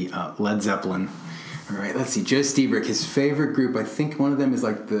 This is the Led Zeppelin. All right, let's see. Joe Stiebrick, his favorite group, I think one of them is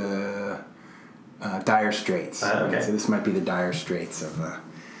like the Dire Straits. Okay. Right? So this might be the Dire Straits of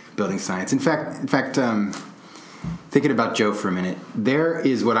building science. In fact, thinking about Joe for a minute, there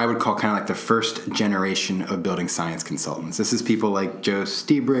is what I would call kind of like the first generation of building science consultants. This is people like Joe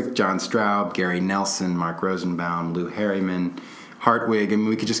Stiebrick, John Straub, Gary Nelson, Mark Rosenbaum, Lou Harriman, Hartwig. I mean,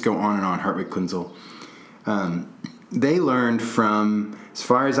 we could just go on and on, Hartwig Kunzel. They learned from, as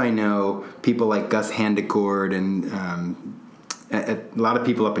far as I know, people like Gus Handecord and a lot of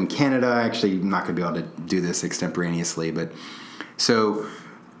people up in Canada. Actually, I'm not going to be able to do this extemporaneously, but so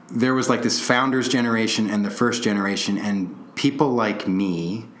there was like this founders generation and the first generation, and people like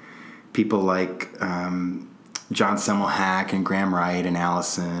me, people like John Semmelhack and Graham Wright and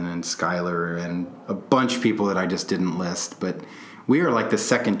Allison and Schuyler and a bunch of people that I just didn't list, but we are like the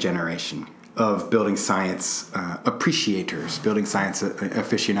second generation of building science appreciators, building science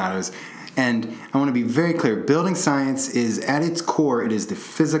aficionados. And I want to be very clear, building science is, at its core, it is the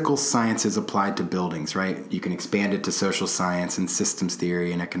physical sciences applied to buildings, right? You can expand it to social science and systems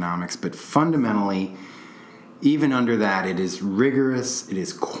theory and economics, but fundamentally, even under that, it is rigorous, it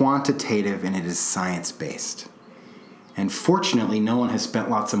is quantitative, and it is science-based. And fortunately, no one has spent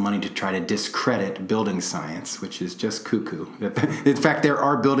lots of money to try to discredit building science, which is just cuckoo. In fact, there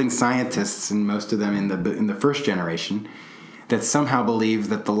are building scientists, and most of them in the first generation, that somehow believe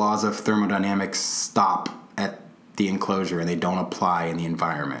that the laws of thermodynamics stop at the enclosure and they don't apply in the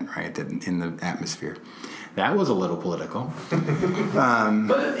environment, right, in the atmosphere. That was a little political.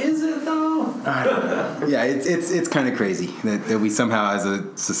 But is it though? I don't know. Yeah, it's kind of crazy that we somehow as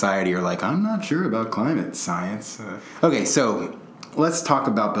a society are like, I'm not sure about climate science. Okay, so let's talk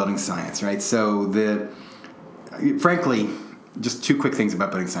about building science, right? So frankly, just two quick things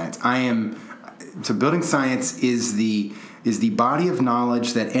about building science. So building science is the body of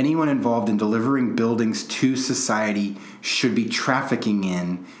knowledge that anyone involved in delivering buildings to society should be trafficking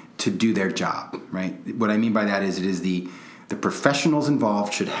in to do their job, right? What I mean by that is it is the professionals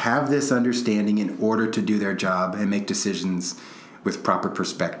involved should have this understanding in order to do their job and make decisions with proper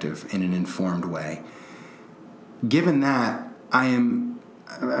perspective in an informed way. Given that, I'm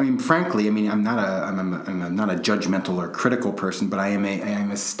not a judgmental or critical person, but I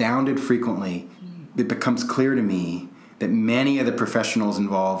am astounded frequently. It becomes clear to me that many of the professionals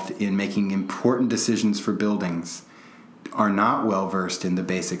involved in making important decisions for buildings are not well versed in the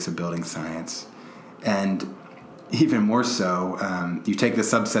basics of building science. And even more so, you take the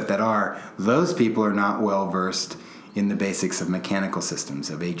subset that are, those people are not well versed in the basics of mechanical systems,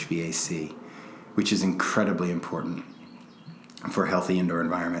 of HVAC, which is incredibly important for healthy indoor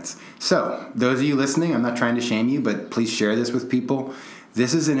environments. So, those of you listening, I'm not trying to shame you, but please share this with people.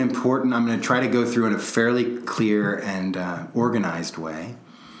 This is an important, I'm going to try to go through in a fairly clear and organized way,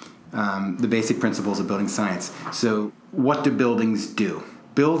 the basic principles of building science. So, what do buildings do?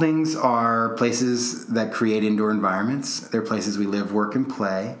 Buildings are places that create indoor environments. They're places we live, work, and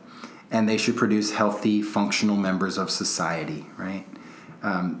play, and they should produce healthy, functional members of society, right?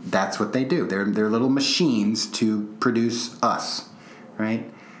 That's what they do. They're little machines to produce us, right?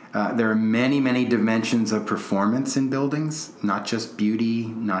 There are many, many dimensions of performance in buildings, not just beauty,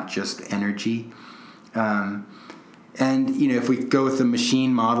 not just energy. And, if we go with the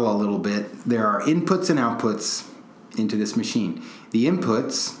machine model a little bit, there are inputs and outputs into this machine. The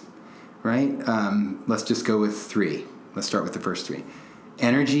inputs, right, let's just go with 3. Let's start with the first 3.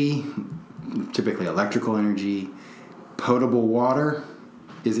 Energy, typically electrical energy. Potable water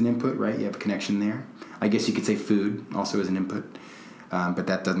is an input, right? You have a connection there. I guess you could say food also is an input, but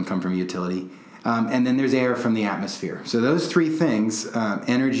that doesn't come from a utility. And then there's air from the atmosphere. So those 3 things,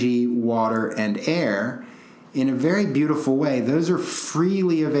 energy, water, and air, in a very beautiful way, those are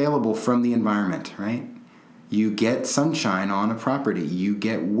freely available from the environment, right? You get sunshine on a property. You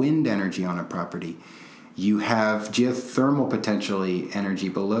get wind energy on a property. You have geothermal, potentially, energy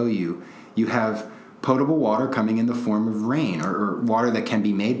below you. You have potable water coming in the form of rain or water that can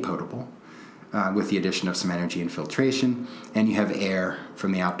be made potable with the addition of some energy and filtration. And you have air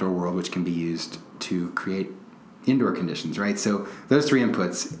from the outdoor world, which can be used to create indoor conditions, right? So those 3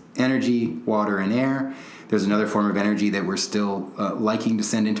 inputs, energy, water, and air. There's another form of energy that we're still liking to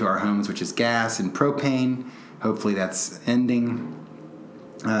send into our homes, which is gas and propane. Hopefully that's ending.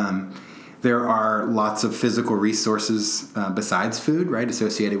 There are lots of physical resources besides food, right,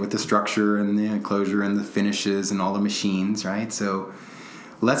 associated with the structure and the enclosure and the finishes and all the machines, right? So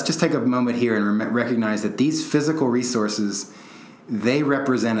let's just take a moment here and recognize that these physical resources, they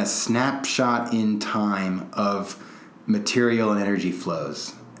represent a snapshot in time of material and energy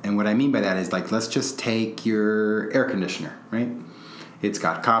flows. And what I mean by that is, like, let's just take your air conditioner, right? It's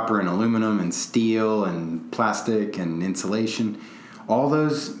got copper and aluminum and steel and plastic and insulation. All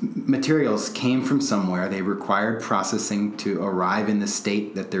those materials came from somewhere. They required processing to arrive in the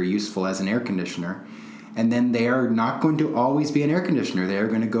state that they're useful as an air conditioner. And then they are not going to always be an air conditioner. They are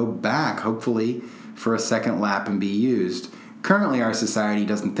going to go back, hopefully, for a second lap and be used. Currently, our society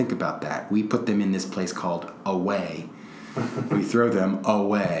doesn't think about that. We put them in this place called away. We throw them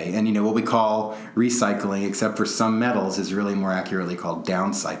away. And, what we call recycling, except for some metals, is really more accurately called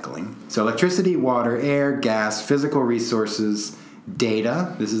downcycling. So electricity, water, air, gas, physical resources,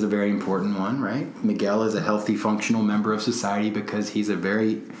 data. This is a very important one, right? Miguel is a healthy, functional member of society because he's a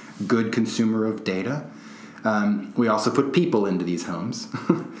very good consumer of data. We also put people into these homes.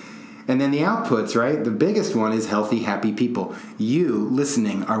 And then the outputs, right? The biggest one is healthy, happy people. You,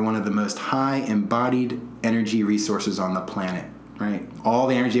 listening, are one of the most high embodied energy resources on the planet, right? All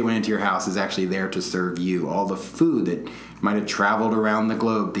the energy that went into your house is actually there to serve you. All the food that might have traveled around the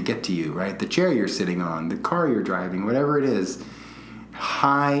globe to get to you, right? The chair you're sitting on, the car you're driving, whatever it is,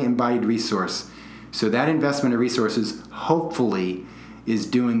 high embodied resource. So that investment of resources, hopefully, is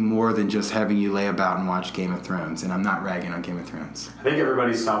doing more than just having you lay about and watch Game of Thrones. And I'm not ragging on Game of Thrones. I think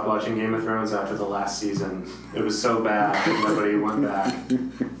everybody stopped watching Game of Thrones after the last season. It was so bad that nobody went back.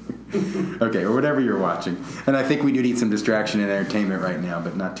 Okay, or whatever you're watching. And I think we do need some distraction and entertainment right now,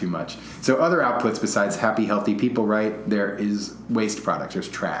 but not too much. So other outputs besides happy, healthy people, right? There is waste products. There's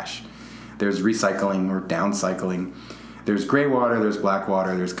trash. There's recycling or downcycling. There's gray water, there's black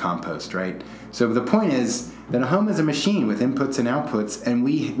water, there's compost, right? So the point is that a home is a machine with inputs and outputs, and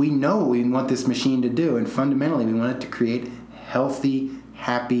we know what we want this machine to do, and fundamentally we want it to create healthy,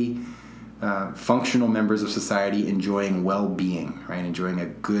 happy, functional members of society enjoying well-being, right? Enjoying a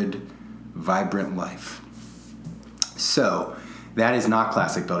good, vibrant life. So that is not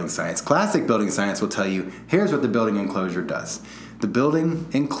classic building science. Classic building science will tell you, here's what the building enclosure does. The building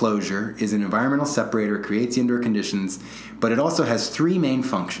enclosure is an environmental separator, creates indoor conditions, but it also has 3 main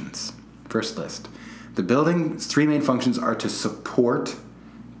functions. First list. The building's 3 main functions are to support,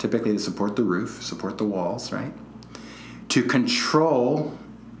 typically to support the roof, support the walls, right? To control,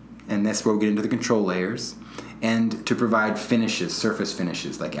 and that's where we get into the control layers, and to provide finishes, surface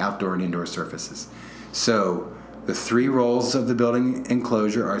finishes, like outdoor and indoor surfaces. So the 3 roles of the building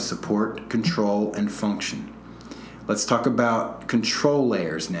enclosure are support, control, and function. Let's talk about control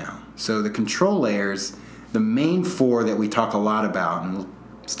layers now. So the control layers, the main 4 that we talk a lot about, and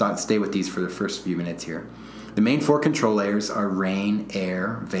we'll stay with these for the first few minutes here. The main 4 control layers are rain,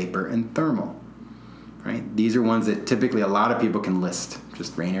 air, vapor, and thermal. right? These are ones that typically a lot of people can list,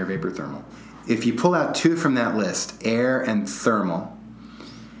 just rain, air, vapor, thermal. If you pull out two from that list, air and thermal,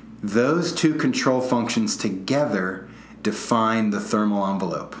 those two control functions together define the thermal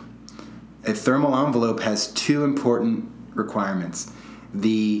envelope. A thermal envelope has two important requirements.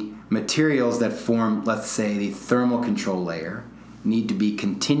 The materials that form, let's say, the thermal control layer need to be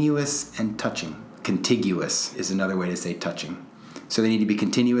continuous and touching. Contiguous is another way to say touching. So they need to be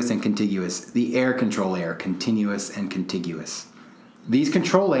continuous and contiguous. The air control layer, continuous and contiguous. These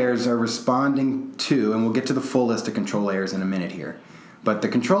control layers are responding to, and we'll get to the full list of control layers in a minute here, but the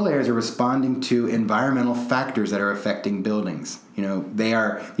control layers are responding to environmental factors that are affecting buildings.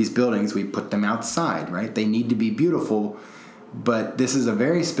 These buildings, we put them outside, right? They need to be beautiful, but this is a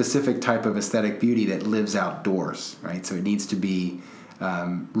very specific type of aesthetic beauty that lives outdoors, right? So it needs to be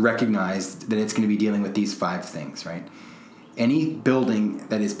recognized that it's going to be dealing with these 5 things, right? Any building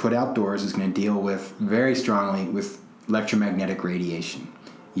that is put outdoors is going to deal with very strongly with electromagnetic radiation,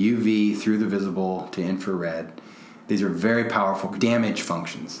 UV through the visible to infrared. These are very powerful damage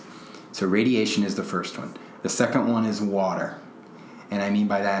functions. So radiation is the first one. The second one is water. And I mean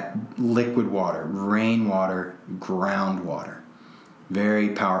by that liquid water, rainwater, groundwater. Very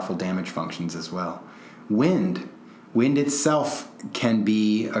powerful damage functions as well. Wind. Wind itself can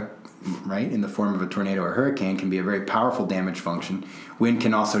be, in the form of a tornado or hurricane, can be a very powerful damage function. Wind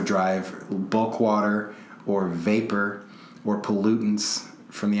can also drive bulk water or vapor or pollutants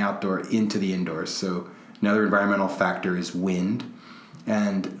from the outdoor into the indoors. So another environmental factor is wind.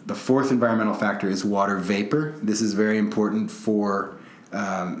 And the fourth environmental factor is water vapor. This is very important for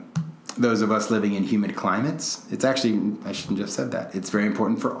those of us living in humid climates. It's actually, I shouldn't have said that. It's very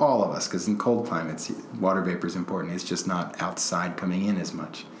important for all of us because in cold climates, water vapor is important. It's just not outside coming in as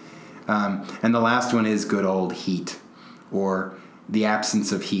much. And the last one is good old heat, or the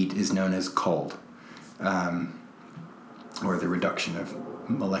absence of heat is known as cold, or the reduction of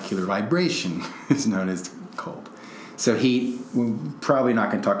molecular vibration is known as cold. So heat, we're probably not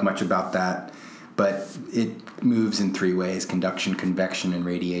going to talk much about that, but it moves in 3 ways: conduction, convection, and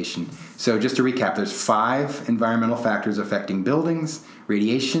radiation. So just to recap, there's 5 environmental factors affecting buildings: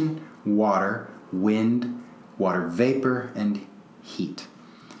 radiation, water, wind, water vapor, and heat.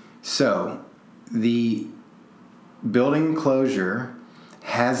 So the building enclosure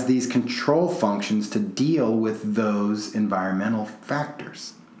has these control functions to deal with those environmental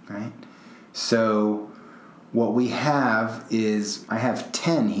factors, right? So what we have is, I have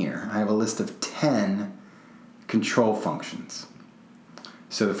 10 here. I have a list of 10 control functions.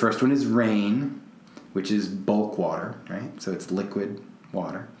 So the first one is rain, which is bulk water, right? So it's liquid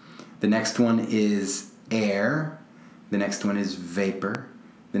water. The next one is air. The next one is vapor.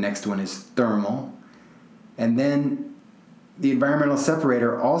 The next one is thermal. And then the environmental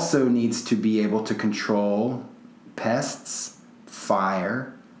separator also needs to be able to control pests,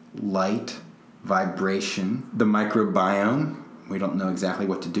 fire, light, vibration, the microbiome. We don't know exactly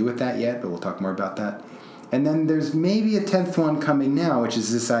what to do with that yet, but we'll talk more about that. And then there's maybe a 10th one coming now, which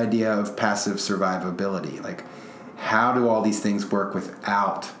is this idea of passive survivability. Like, how do all these things work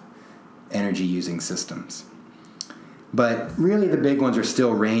without energy-using systems? But really the big ones are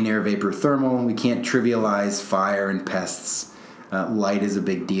still rain, air, vapor, thermal. We can't trivialize fire and pests. Light is a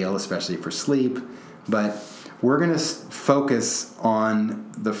big deal, especially for sleep. But we're going to focus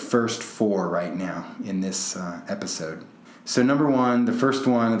on the first 4 right now in this episode. So number 1, the first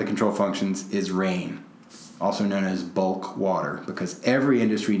one of the control functions is rain, also known as bulk water, because every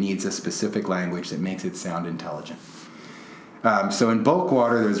industry needs a specific language that makes it sound intelligent. So in bulk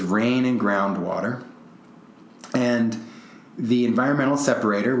water, there's rain and groundwater. And the environmental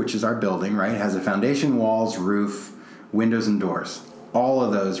separator, which is our building, right, has a foundation, walls, roof, windows, and doors. All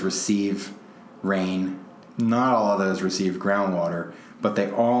of those receive rain. Not all of those receive groundwater, but they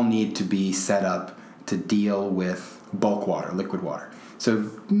all need to be set up to deal with bulk water, liquid water.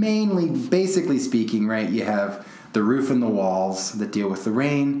 So mainly, basically speaking, right, you have the roof and the walls that deal with the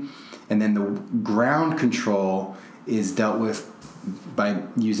rain, and then the ground control is dealt with by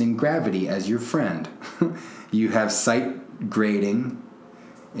using gravity as your friend. You have site grading,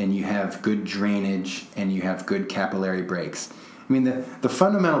 and you have good drainage, and you have good capillary breaks. I mean, the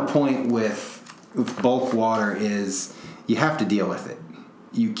fundamental point with bulk water is you have to deal with it.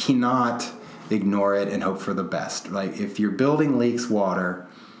 You cannot ignore it and hope for the best. Like, if your building leaks water,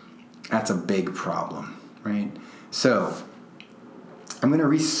 that's a big problem, right? So I'm going to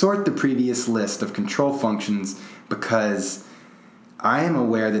resort the previous list of control functions because I am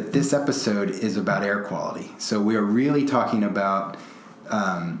aware that this episode is about air quality. So we are really talking about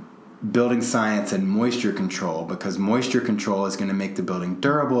building science and moisture control, because moisture control is going to make the building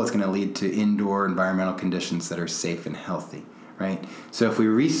durable. It's going to lead to indoor environmental conditions that are safe and healthy, right? So if we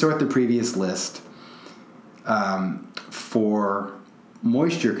resort the previous list, for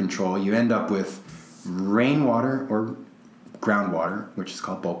moisture control, you end up with rainwater or groundwater, which is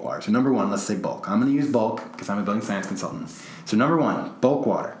called bulk water. So number one, let's say bulk. I'm going to use bulk because I'm a building science consultant. So number one, bulk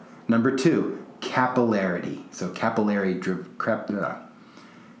water. Number two, capillarity. So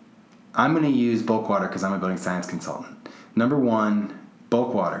I'm going to use bulk water because I'm a building science consultant. Number one,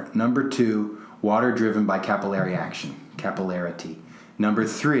 bulk water. Number two, water driven by capillary action, capillarity. Number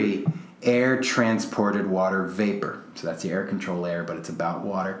three, air transported water vapor. So that's the air control layer, but it's about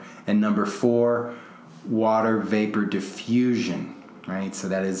water. And number four, water vapor diffusion, right? So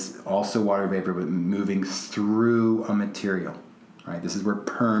that is also water vapor, but moving through a material, right? This is where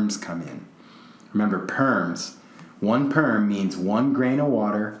perms come in. Remember, perms. One perm means 1 grain of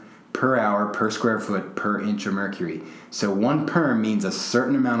water per hour, per square foot, per inch of mercury. So one perm means a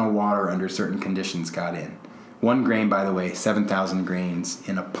certain amount of water under certain conditions got in. 1 grain, by the way, 7,000 grains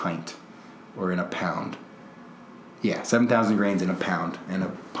in a pint or in a pound. Yeah, 7,000 grains in a pound, and a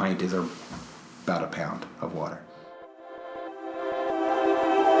pint is about a pound of water.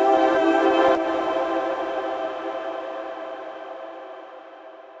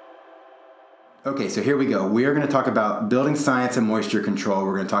 Okay, so here we go. We are going to talk about building science and moisture control.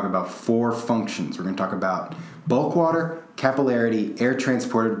 We're going to talk about 4 functions. We're going to talk about bulk water, capillarity, air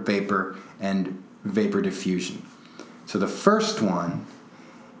transported vapor, and vapor diffusion. So the first one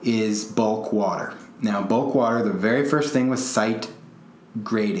is bulk water. Now, bulk water, the very first thing was site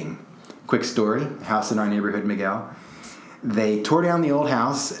grading. Quick story, house in our neighborhood, Miguel. They tore down the old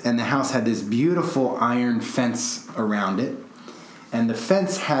house, and the house had this beautiful iron fence around it. And the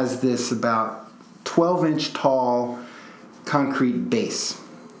fence has this about 12-inch tall concrete base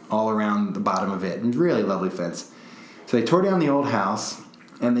all around the bottom of it. Really lovely fence. So they tore down the old house,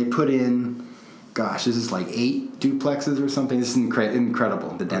 and they put in, gosh, this is like 8 duplexes or something. This is incredible,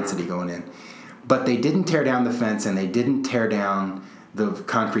 the density going in. But they didn't tear down the fence, and they didn't tear down the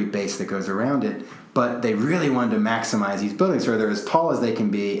concrete base that goes around it. But they really wanted to maximize these buildings, so they're as tall as they can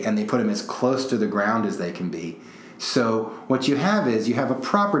be, and they put them as close to the ground as they can be. So what you have is you have a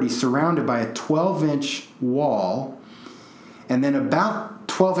property surrounded by a 12-inch wall, and then about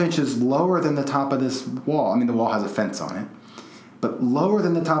 12 inches lower than the top of this wall, I mean the wall has a fence on it, but lower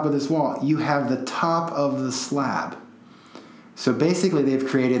than the top of this wall, you have the top of the slab. So basically they've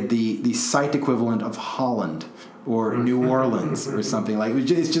created the site equivalent of Holland or New Orleans or something like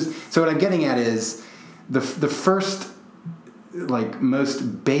it. It's just, so what I'm getting at is the first, like,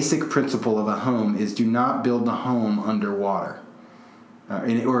 most basic principle of a home is do not build the home underwater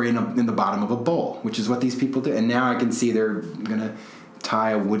in the bottom of a bowl, which is what these people do. And now I can see they're going to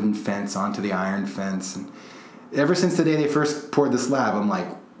tie a wooden fence onto the iron fence. And ever since the day they first poured the slab, I'm like,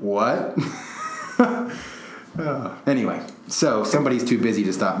 what? Anyway, so somebody's too busy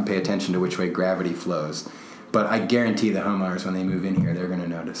to stop and pay attention to which way gravity flows. But I guarantee the homeowners, when they move in here, they're going to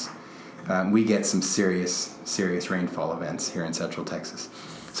notice. We get some serious rainfall events here in Central Texas.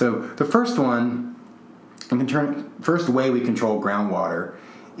 So the first one, first way we control groundwater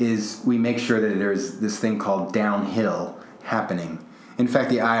is we make sure that there's this thing called downhill happening. In fact,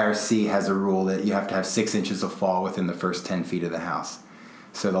 the IRC has a rule that you have to have 6 inches of fall within the first 10 feet of the house.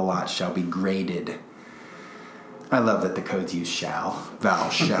 So the lot shall be graded. I love that the codes use shall. Thou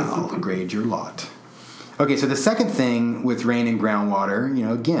shall grade your lot. Okay, so the second thing with rain and groundwater,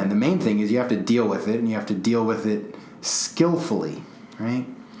 again, the main thing is you have to deal with it, and you have to deal with it skillfully, right?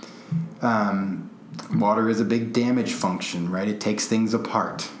 Water is a big damage function, right? It takes things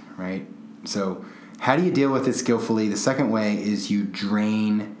apart, right? So how do you deal with it skillfully? The second way is you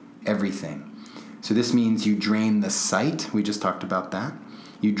drain everything. So this means you drain the site. We just talked about that.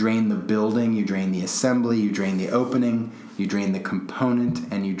 You drain the building, you drain the assembly, you drain the opening, you drain the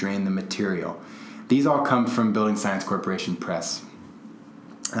component, and you drain the material. These all come from Building Science Corporation Press.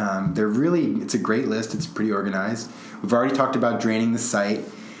 It's a great list. It's pretty organized. We've already talked about draining the site.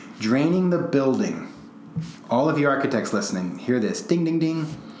 Draining the building. All of you architects listening, hear this. Ding, ding, ding.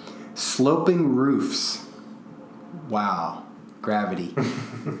 Sloping roofs. Wow. Gravity.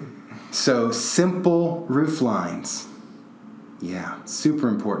 So simple roof lines. Yeah, super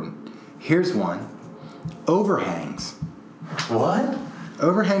important. Here's one. Overhangs. What?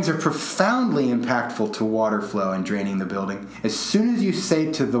 Overhangs are profoundly impactful to water flow and draining the building. As soon as you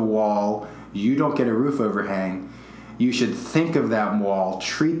say to the wall, you don't get a roof overhang, you should think of that wall,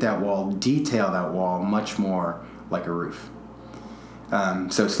 treat that wall, detail that wall much more like a roof.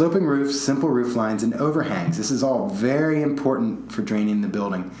 So sloping roofs, simple roof lines, and overhangs. This is all very important for draining the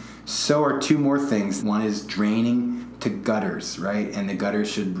building. So are two more things. One is draining to gutters, right? And the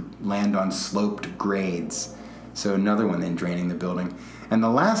gutters should land on sloped grades. So another one then, draining the building. And the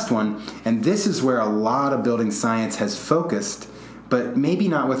last one, and this is where a lot of building science has focused, but maybe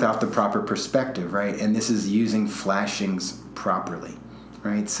not without the proper perspective, right? And this is using flashings properly,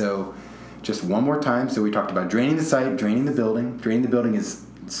 right? So just one more time. So we talked about draining the site, draining the building. Draining the building is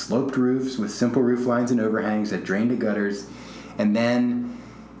sloped roofs with simple roof lines and overhangs that drain to gutters. And then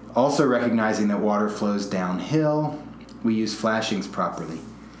also recognizing that water flows downhill, we use flashings properly.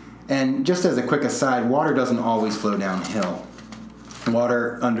 And just as a quick aside, water doesn't always flow downhill.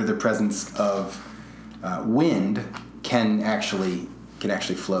 Water under the presence of wind can actually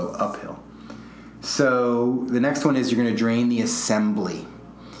flow uphill. So the next one is you're going to drain the assembly.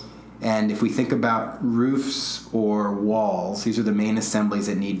 And if we think about roofs or walls, these are the main assemblies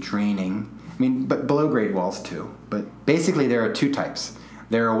that need draining. I mean, but below grade walls too. But basically there are two types.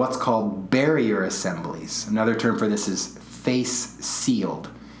 There are what's called barrier assemblies. Another term for this is face sealed.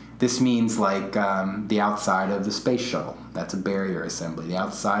 This means like the outside of the space shuttle. That's a barrier assembly. The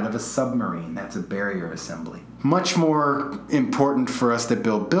outside of a submarine. That's a barrier assembly. Much more important for us that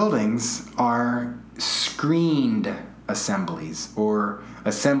build buildings are screened assemblies, or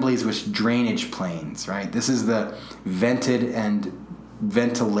assemblies with drainage planes, right? This is the vented and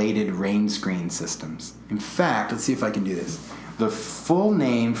ventilated rain screen systems. In fact, let's see if I can do this. The full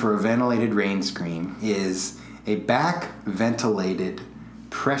name for a ventilated rain screen is a back ventilated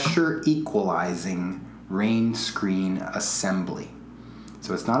pressure equalizing rain screen assembly.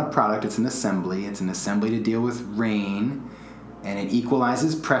 So it's not a product, it's an assembly. It's an assembly to deal with rain, and it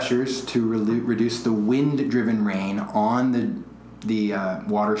equalizes pressures to reduce the wind-driven rain on the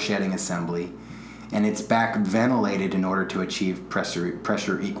water shedding assembly, and it's back ventilated in order to achieve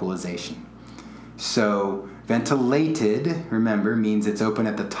pressure equalization. So ventilated, remember, means it's open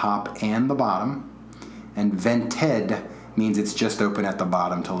at the top and the bottom, and vented means it's just open at the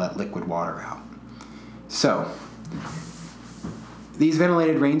bottom to let liquid water out. So these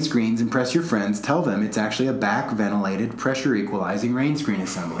ventilated rain screens, impress your friends, tell them it's actually a back ventilated pressure equalizing rain screen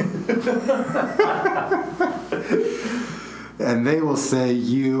assembly. And they will say,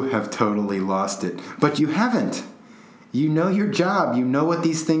 you have totally lost it. But you haven't. You know your job. You know what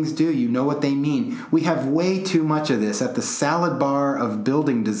these things do. You know what they mean. We have way too much of this. At the salad bar of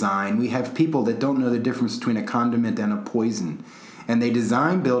building design, we have people that don't know the difference between a condiment and a poison. And they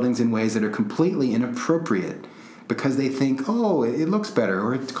design buildings in ways that are completely inappropriate because they think, oh, it looks better,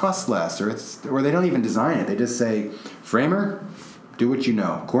 or it costs less, or they don't even design it. They just say, framer, do what you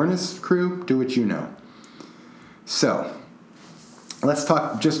know. Cornice crew, do what you know. So let's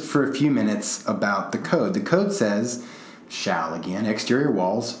talk just for a few minutes about the code. The code says, shall again, exterior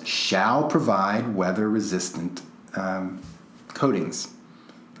walls shall provide weather-resistant coatings.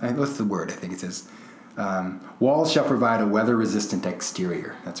 What's the word? I think it says walls shall provide a weather-resistant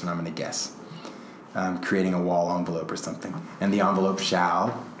exterior. That's what I'm going to guess. Creating a wall envelope or something. And the envelope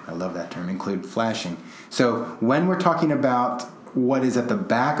shall, I love that term, include flashing. So when we're talking about what is at the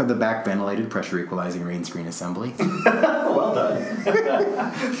back of the back ventilated pressure equalizing rain screen assembly. Well done.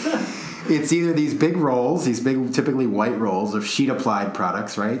 It's either these big rolls, these big, typically white rolls of sheet applied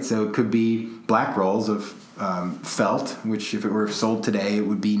products, right? So it could be black rolls of felt, which if it were sold today, it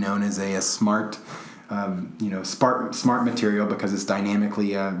would be known as a smart, smart material because it's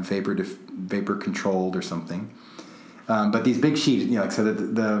dynamically vapor controlled or something. But these big sheets, so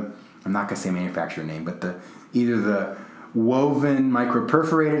the I'm not gonna say manufacturer name, but either the woven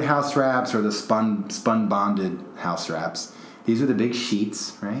microperforated house wraps or the spun bonded house wraps. These are the big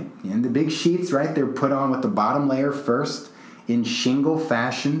sheets, right? And the big sheets, right, they're put on with the bottom layer first in shingle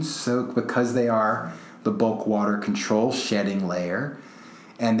fashion, so because they are the bulk water control shedding layer,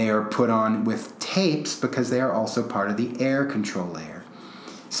 and they are put on with tapes because they are also part of the air control layer.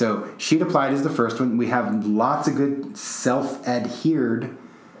 So sheet applied is the first one. We have lots of good self-adhered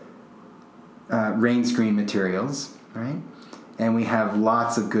rain screen materials, right? And we have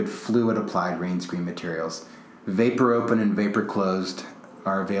lots of good fluid applied rain screen materials. Vapor open and vapor closed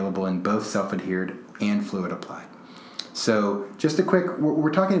are available in both self-adhered and fluid applied. So just a quick, what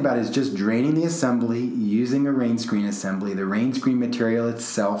we're talking about is just draining the assembly using a rain screen assembly. The rain screen material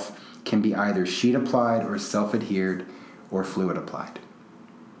itself can be either sheet applied or self-adhered or fluid applied.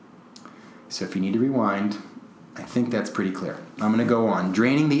 So if you need to rewind, I think that's pretty clear. I'm going to go on.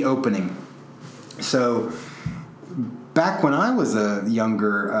 Draining the opening. So back when I was a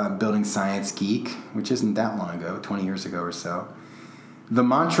younger building science geek, which isn't that long ago, 20 years ago or so, the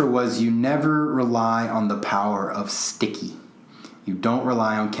mantra was you never rely on the power of sticky. You don't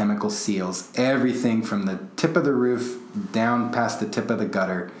rely on chemical seals. Everything from the tip of the roof down past the tip of the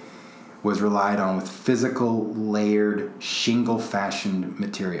gutter was relied on with physical, layered, shingle-fashioned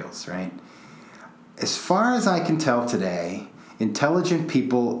materials, right? As far as I can tell today, intelligent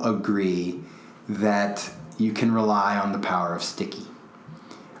people agree that you can rely on the power of sticky.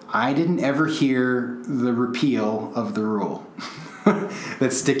 I didn't ever hear the repeal of the rule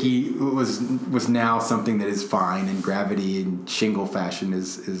that sticky was now something that is fine, and gravity and shingle fashion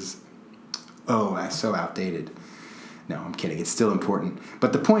is so outdated. No, I'm kidding. It's still important.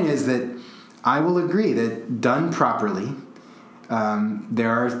 But the point is that I will agree that done properly, there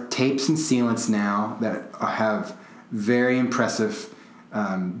are tapes and sealants now that have very impressive,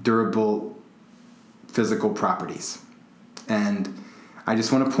 durable physical properties. And I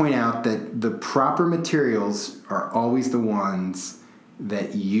just want to point out that the proper materials are always the ones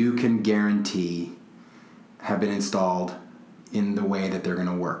that you can guarantee have been installed in the way that they're going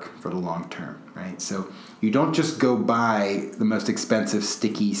to work for the long term, right? So you don't just go buy the most expensive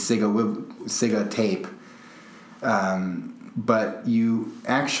sticky Siga tape, but you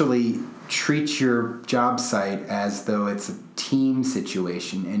actually treat your job site as though it's a team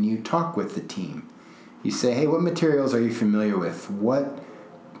situation, and you talk with the team. You say, hey, what materials are you familiar with? What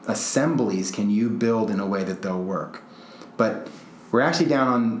assemblies can you build in a way that they'll work? But we're actually down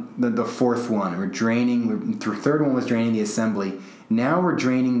on the fourth one. The third one was draining the assembly. Now we're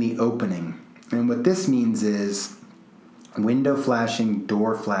draining the opening. And what this means is window flashing,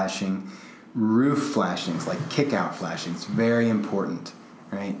 door flashing, roof flashings, like kick-out flashings, very important,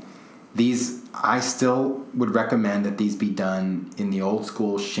 right? These, I still would recommend that these be done in the old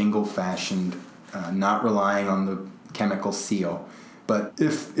school shingle-fashioned, not relying on the chemical seal. But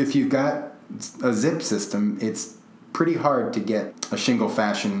if you've got a zip system, it's pretty hard to get a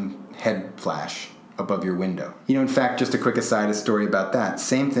shingle-fashioned head flash above your window. In fact, just a quick aside, a story about that.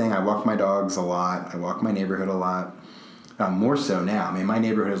 Same thing, I walk my dogs a lot. I walk my neighborhood a lot. More so now. I mean, my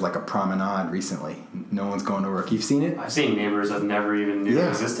neighborhood is like a promenade recently. No one's going to work. You've seen it? I've seen neighbors I've never even knew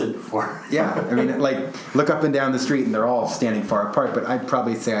existed before. Yeah. I mean, like, look up and down the street and they're all standing far apart, but I'd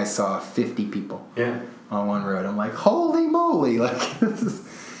probably say I saw 50 people on one road. I'm like, holy moly. Like,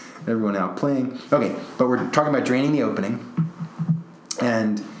 everyone out playing. Okay, but we're talking about draining the opening.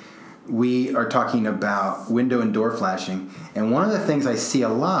 And we are talking about window and door flashing. And one of the things I see a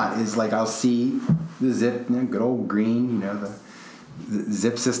lot is, like, I'll see the zip, good old green, the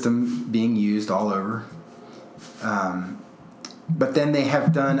zip system being used all over. But then they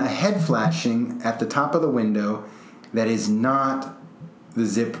have done a head flashing at the top of the window that is not the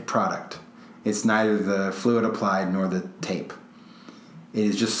zip product. It's neither the fluid applied nor the tape. It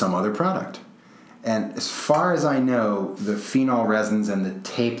is just some other product. And as far as I know, the phenol resins and the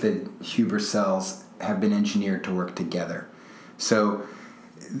tape that Huber sells have been engineered to work together. So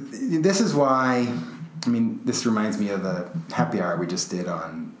this is why, this reminds me of the happy hour we just did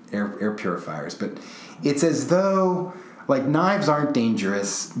on air purifiers. But it's as though, like, knives aren't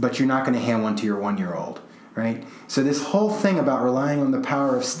dangerous, but you're not going to hand one to your 1-year-old, right? So this whole thing about relying on the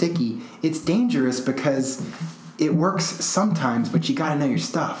power of sticky, it's dangerous because it works sometimes, but you got to know your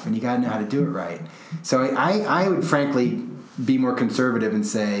stuff and you got to know how to do it right. So I would frankly be more conservative and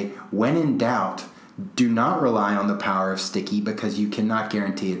say, when in doubt, do not rely on the power of sticky because you cannot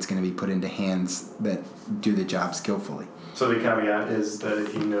guarantee it's going to be put into hands that do the job skillfully. So the caveat is that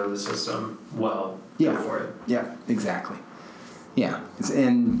if you know the system well, go for it. Yeah, exactly. Yeah,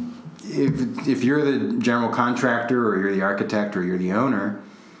 and if you're the general contractor or you're the architect or you're the owner,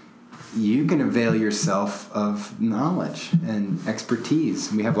 you can avail yourself of knowledge and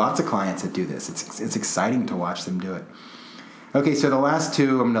expertise. We have lots of clients that do this. It's exciting to watch them do it. Okay, so the last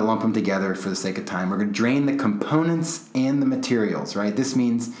two, I'm going to lump them together for the sake of time. We're going to drain the components and the materials, right? This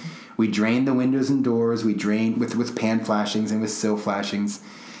means we drain the windows and doors. We drain with pan flashings and with sill flashings.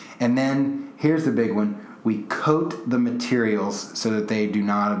 And then, here's the big one. We coat the materials so that they do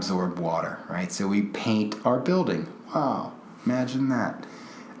not absorb water, right? So we paint our building. Wow, imagine that.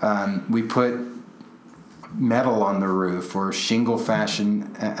 We put metal on the roof or shingle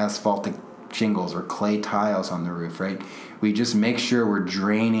fashion asphaltic shingles or clay tiles on the roof, right? We just make sure we're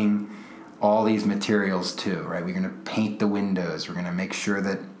draining all these materials too, right? We're going to paint the windows. We're going to make sure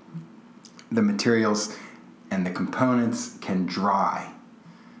that the materials and the components can dry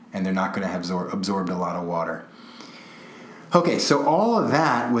and they're not going to have absorbed a lot of water. Okay, so all of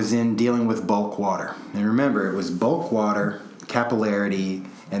that was in dealing with bulk water. And remember, it was bulk water, capillarity,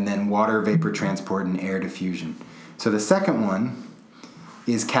 and then water vapor transport and air diffusion. So the second one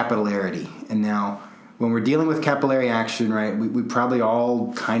is capillarity. And now, when we're dealing with capillary action, right, we probably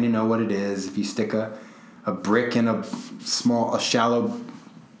all kind of know what it is. If you stick a brick in a shallow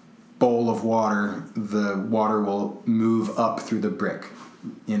bowl of water, the water will move up through the brick.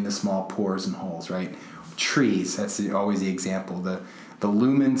 in the small pores and holes, right? Trees, that's always the example. The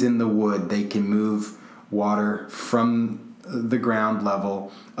lumens in the wood, they can move water from the ground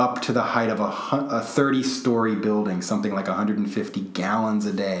level up to the height of a 30-story building, something like 150 gallons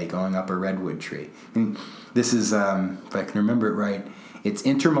a day going up a redwood tree. And this is, if I can remember it right, it's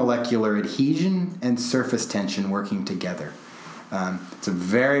intermolecular adhesion and surface tension working together. It's a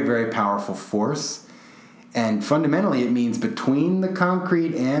very, very powerful force. And fundamentally, it means between the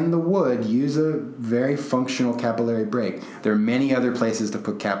concrete and the wood, use a very functional capillary break. There are many other places to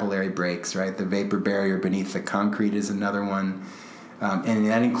put capillary breaks, right? The vapor barrier beneath the concrete is another one. And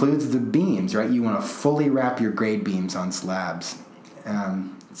that includes the beams, right? You want to fully wrap your grade beams on slabs.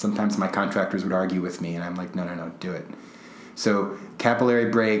 Sometimes my contractors would argue with me, and I'm like, no, do it. So capillary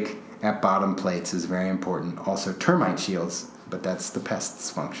break at bottom plates is very important. Also termite shields, but that's the pest's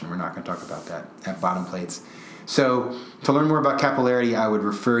function. We're not going to talk about that at bottom plates. So to learn more about capillarity, I would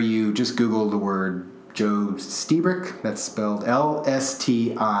refer you, just Google the word Joe Stiebrek. That's spelled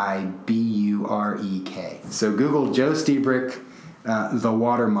L-S-T-I-B-U-R-E-K. So Google Joe Stiebrek, the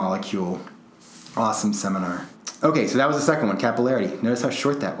water molecule. Awesome seminar. Okay, so that was the second one, capillarity. Notice how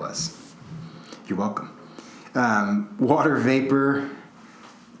short that was. You're welcome. Water vapor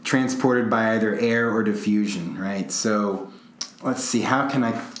transported by either air or diffusion, right? So let's see, how can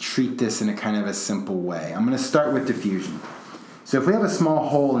I treat this in a kind of a simple way? I'm going to start with diffusion. So if we have a small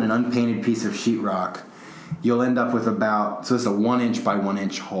hole in an unpainted piece of sheetrock, you'll end up with so it's a 1 inch by 1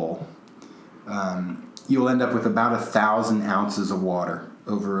 inch hole. You'll end up with about 1,000 ounces of water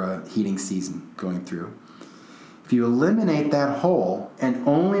over a heating season going through. If you eliminate that hole and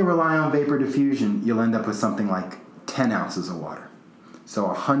only rely on vapor diffusion, you'll end up with something like 10 ounces of water. So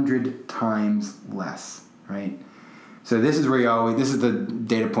 100 times less, right? So this is where this is the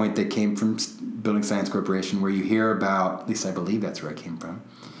data point that came from Building Science Corporation, where you hear about, at least I believe that's where it came from,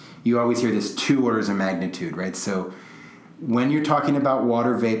 you always hear this 2 orders of magnitude, right? So when you're talking about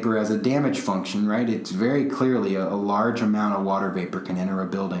water vapor as a damage function, right, it's very clearly a large amount of water vapor can enter a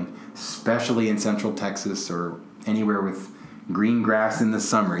building, especially in Central Texas or anywhere with green grass in the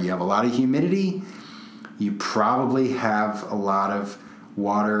summer. You have a lot of humidity. You probably have a lot of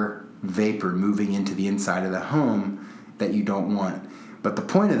water vapor moving into the inside of the home that you don't want. But the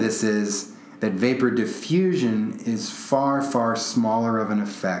point of this is that vapor diffusion is far, far smaller of an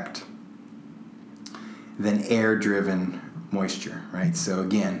effect than air-driven moisture, right? So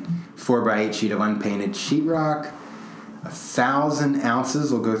again, 4x8 sheet of unpainted sheetrock, 1,000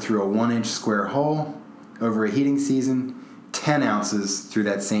 ounces will go through a 1 inch square hole over a heating season, 10 ounces through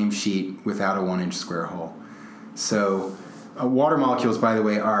that same sheet without a 1 inch square hole. So water molecules, by the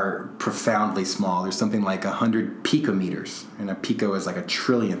way, are profoundly small. There's something like 100 picometers, and a pico is like a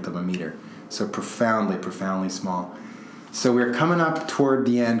trillionth of a meter. So profoundly, profoundly small. So we're coming up toward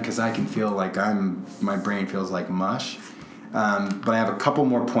the end because I can feel like my brain feels like mush. But I have a couple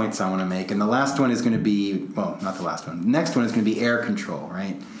more points I want to make. And the last one is going to be, well, not the last one. The next one is going to be air control,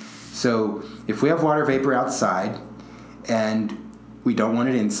 right? So if we have water vapor outside and we don't want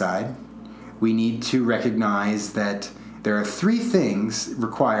it inside, we need to recognize that there are 3 things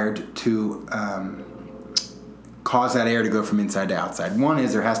required to cause that air to go from inside to outside. One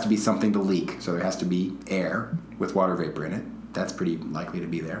is there has to be something to leak. So there has to be air with water vapor in it. That's pretty likely to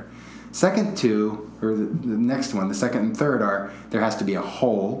be there. Second two, or the next one, the second and third are there has to be a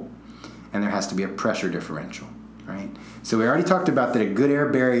hole and there has to be a pressure differential, right? So we already talked about that a good air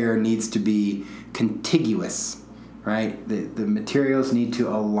barrier needs to be contiguous, right? The materials need to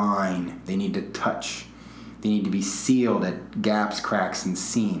align. They need to touch. They need to be sealed at gaps, cracks, and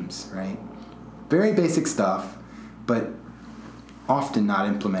seams, right? Very basic stuff, but often not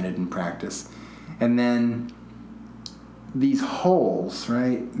implemented in practice. And then these holes,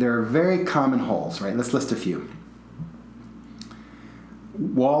 right? There are very common holes, right? Let's list a few.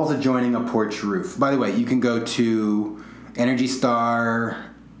 Walls adjoining a porch roof. By the way, you can go to Energy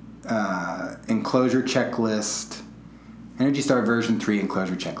Star, Enclosure checklist, Energy Star version 3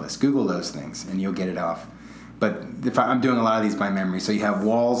 Enclosure checklist. Google those things and you'll get it off. But I'm doing a lot of these by memory. So you have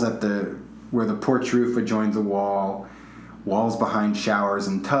walls where the porch roof adjoins a wall, walls behind showers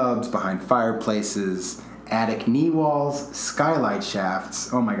and tubs, behind fireplaces, attic knee walls, skylight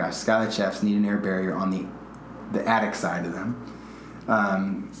shafts. Oh my gosh, skylight shafts need an air barrier on the attic side of them.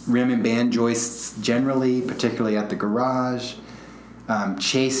 Rim and band joists generally, particularly at the garage.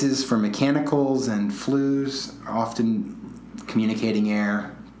 Chases for mechanicals and flues are often communicating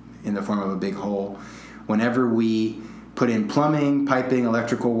air in the form of a big hole. Whenever we put in plumbing, piping,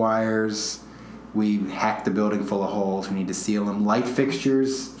 electrical wires, We hacked the building full of holes. We need to seal them. Light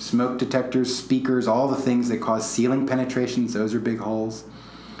fixtures, smoke detectors, speakers, all the things that cause ceiling penetrations, those are big holes.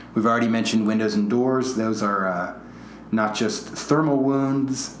 We've already mentioned windows and doors. Those are not just thermal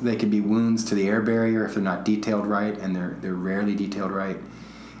wounds. They can be wounds to the air barrier if they're not detailed right, and they're rarely detailed right.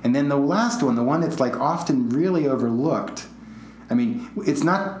 And then the last one, the one that's like often really overlooked. I mean, it's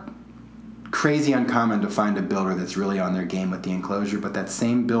not crazy uncommon to find a builder that's really on their game with the enclosure, but that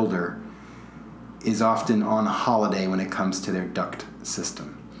same builder is often on holiday when it comes to their duct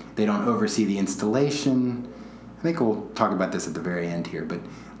system. They don't oversee the installation. I think we'll talk about this at the very end here, but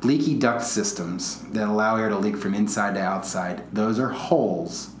leaky duct systems that allow air to leak from inside to outside, those are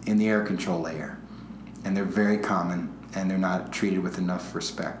holes in the air control layer. And they're very common, and they're not treated with enough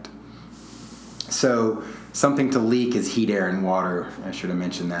respect. So something to leak is heat, air, and water. I should have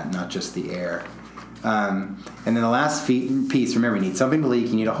mentioned that, not just the air. And then the last piece, remember, you need something to leak,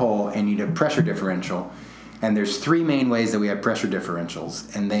 you need a hole, and you need a pressure differential. And there's three main ways that we have pressure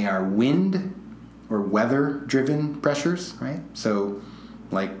differentials, and they are wind or weather-driven pressures, right? So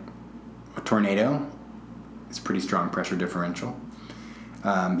like a tornado is a pretty strong pressure differential.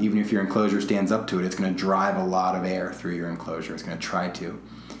 Even if your enclosure stands up to it, it's going to drive a lot of air through your enclosure. It's going to try to.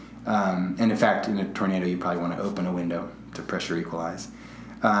 And in fact, in a tornado, you probably want to open a window to pressure equalize.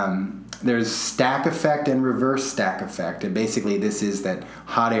 There's stack effect and reverse stack effect. And basically, this is that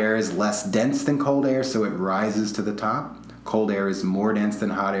hot air is less dense than cold air, so it rises to the top. Cold air is more dense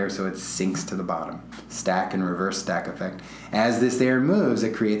than hot air, so it sinks to the bottom. Stack and reverse stack effect. As this air moves,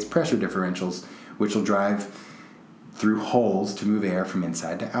 it creates pressure differentials, which will drive through holes to move air from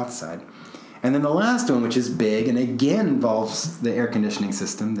inside to outside. And then the last one, which is big, and again involves the air conditioning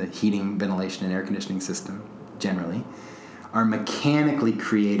system, the heating, ventilation, and air conditioning system generally, are mechanically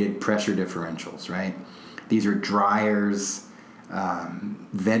created pressure differentials, right? These are dryers,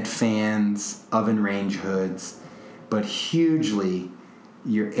 vent fans, oven range hoods, but hugely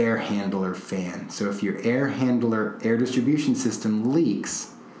your air handler fan. So if your air handler air distribution system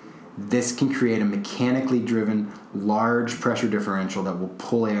leaks, this can create a mechanically driven large pressure differential that will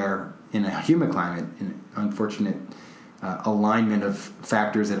pull air in a humid climate, in unfortunate alignment of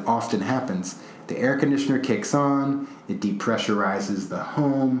factors that often happens. The air conditioner kicks on, it depressurizes the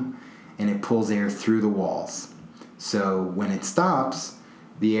home, and it pulls air through the walls. So when it stops,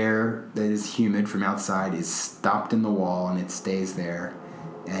 the air that is humid from outside is stopped in the wall, and it stays there,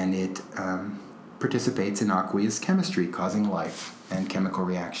 and it participates in aqueous chemistry, causing life and chemical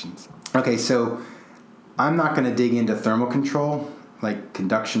reactions. Okay, so I'm not going to dig into thermal control, like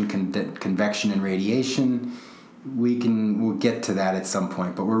conduction, convection, and radiation. We'll get to that at some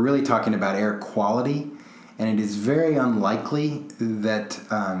point, but we're really talking about air quality, and it is very unlikely that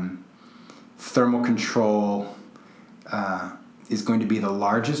thermal control is going to be the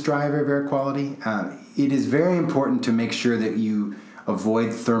largest driver of air quality. It is very important to make sure that you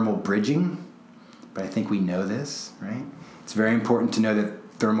avoid thermal bridging, but I think we know this, right? It's very important to know that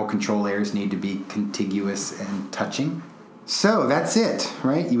thermal control layers need to be contiguous and touching. So that's it,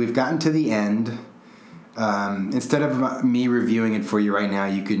 right? We've gotten to the end. Instead of me reviewing it for you right now,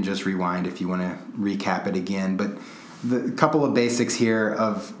 you can just rewind if you want to recap it again. But the couple of basics here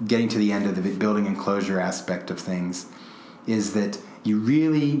of getting to the end of the building enclosure aspect of things is that you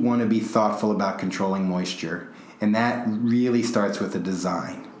really want to be thoughtful about controlling moisture. And that really starts with the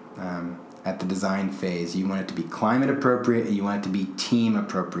design. At the design phase, you want it to be climate appropriate, and you want it to be team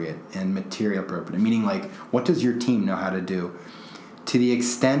appropriate and material appropriate. Meaning, like, what does your team know how to do? To the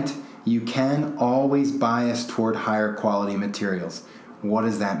extent you can always bias toward higher quality materials. What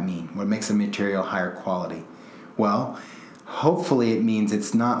does that mean? What makes a material higher quality? Well, hopefully it means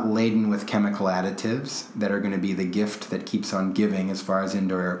it's not laden with chemical additives that are going to be the gift that keeps on giving as far as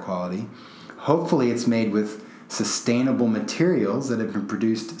indoor air quality. Hopefully it's made with sustainable materials that have been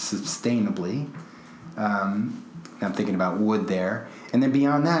produced sustainably. I'm thinking about wood there. And then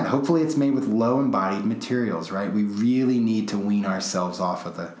beyond that, hopefully it's made with low embodied materials, right? We really need to wean ourselves off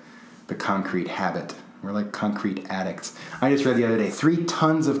of the concrete habit. We're like concrete addicts. I just read the other day, 3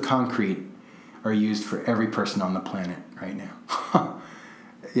 tons of concrete are used for every person on the planet right now.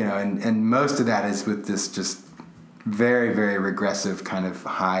 And most of that is with this just very, very regressive kind of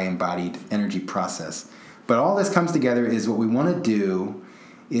high embodied energy process. But all this comes together is what we want to do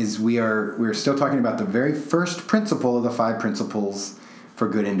is we're still talking about the very first principle of the 5 principles for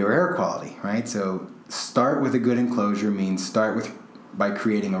good indoor air quality, right? So start with a good enclosure means by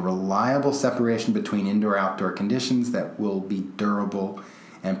creating a reliable separation between indoor-outdoor conditions that will be durable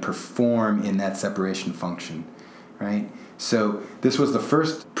and perform in that separation function, right? So this was the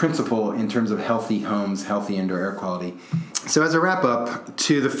first principle in terms of healthy homes, healthy indoor air quality. So as a wrap up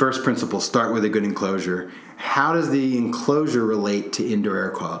to the first principle, start with a good enclosure. How does the enclosure relate to indoor air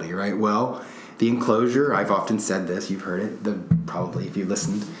quality, right? Well, the enclosure, I've often said this, you've heard it, probably if you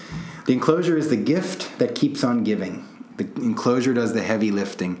listened. The enclosure is the gift that keeps on giving. The enclosure does the heavy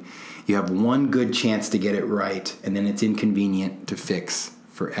lifting. You have one good chance to get it right, and then it's inconvenient to fix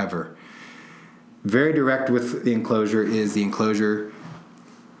forever. Very direct with the enclosure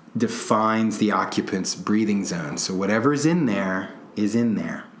defines the occupant's breathing zone. So whatever is in there is in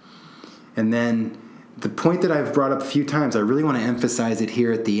there. And then the point that I've brought up a few times, I really want to emphasize it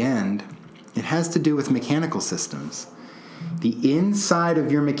here at the end. It has to do with mechanical systems. The inside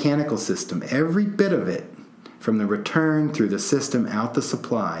of your mechanical system, every bit of it, from the return through the system out the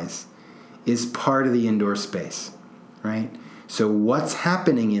supplies, is part of the indoor space, right? So what's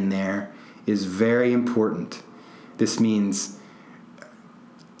happening in there is very important. This means,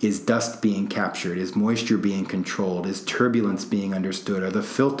 is dust being captured? Is moisture being controlled? Is turbulence being understood? Are the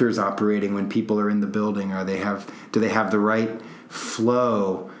filters operating when people are in the building? Do they have the right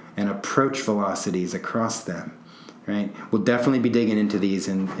flow and approach velocities across them? Right? We'll definitely be digging into these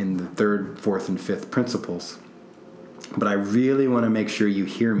in the third, fourth, and fifth principles. But I really want to make sure you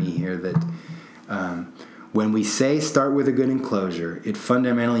hear me here that when we say start with a good enclosure, it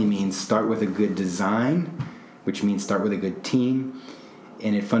fundamentally means start with a good design, which means start with a good team.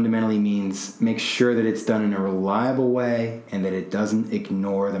 And it fundamentally means make sure that it's done in a reliable way and that it doesn't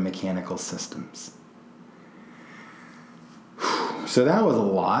ignore the mechanical systems. So that was a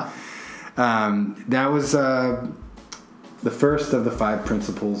lot. That was the first of the 5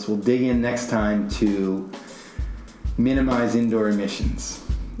 principles. We'll dig in next time to minimize indoor emissions.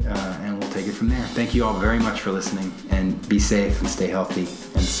 And we'll take it from there. Thank you all very much for listening, and be safe and stay healthy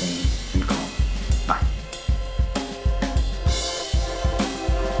and sane.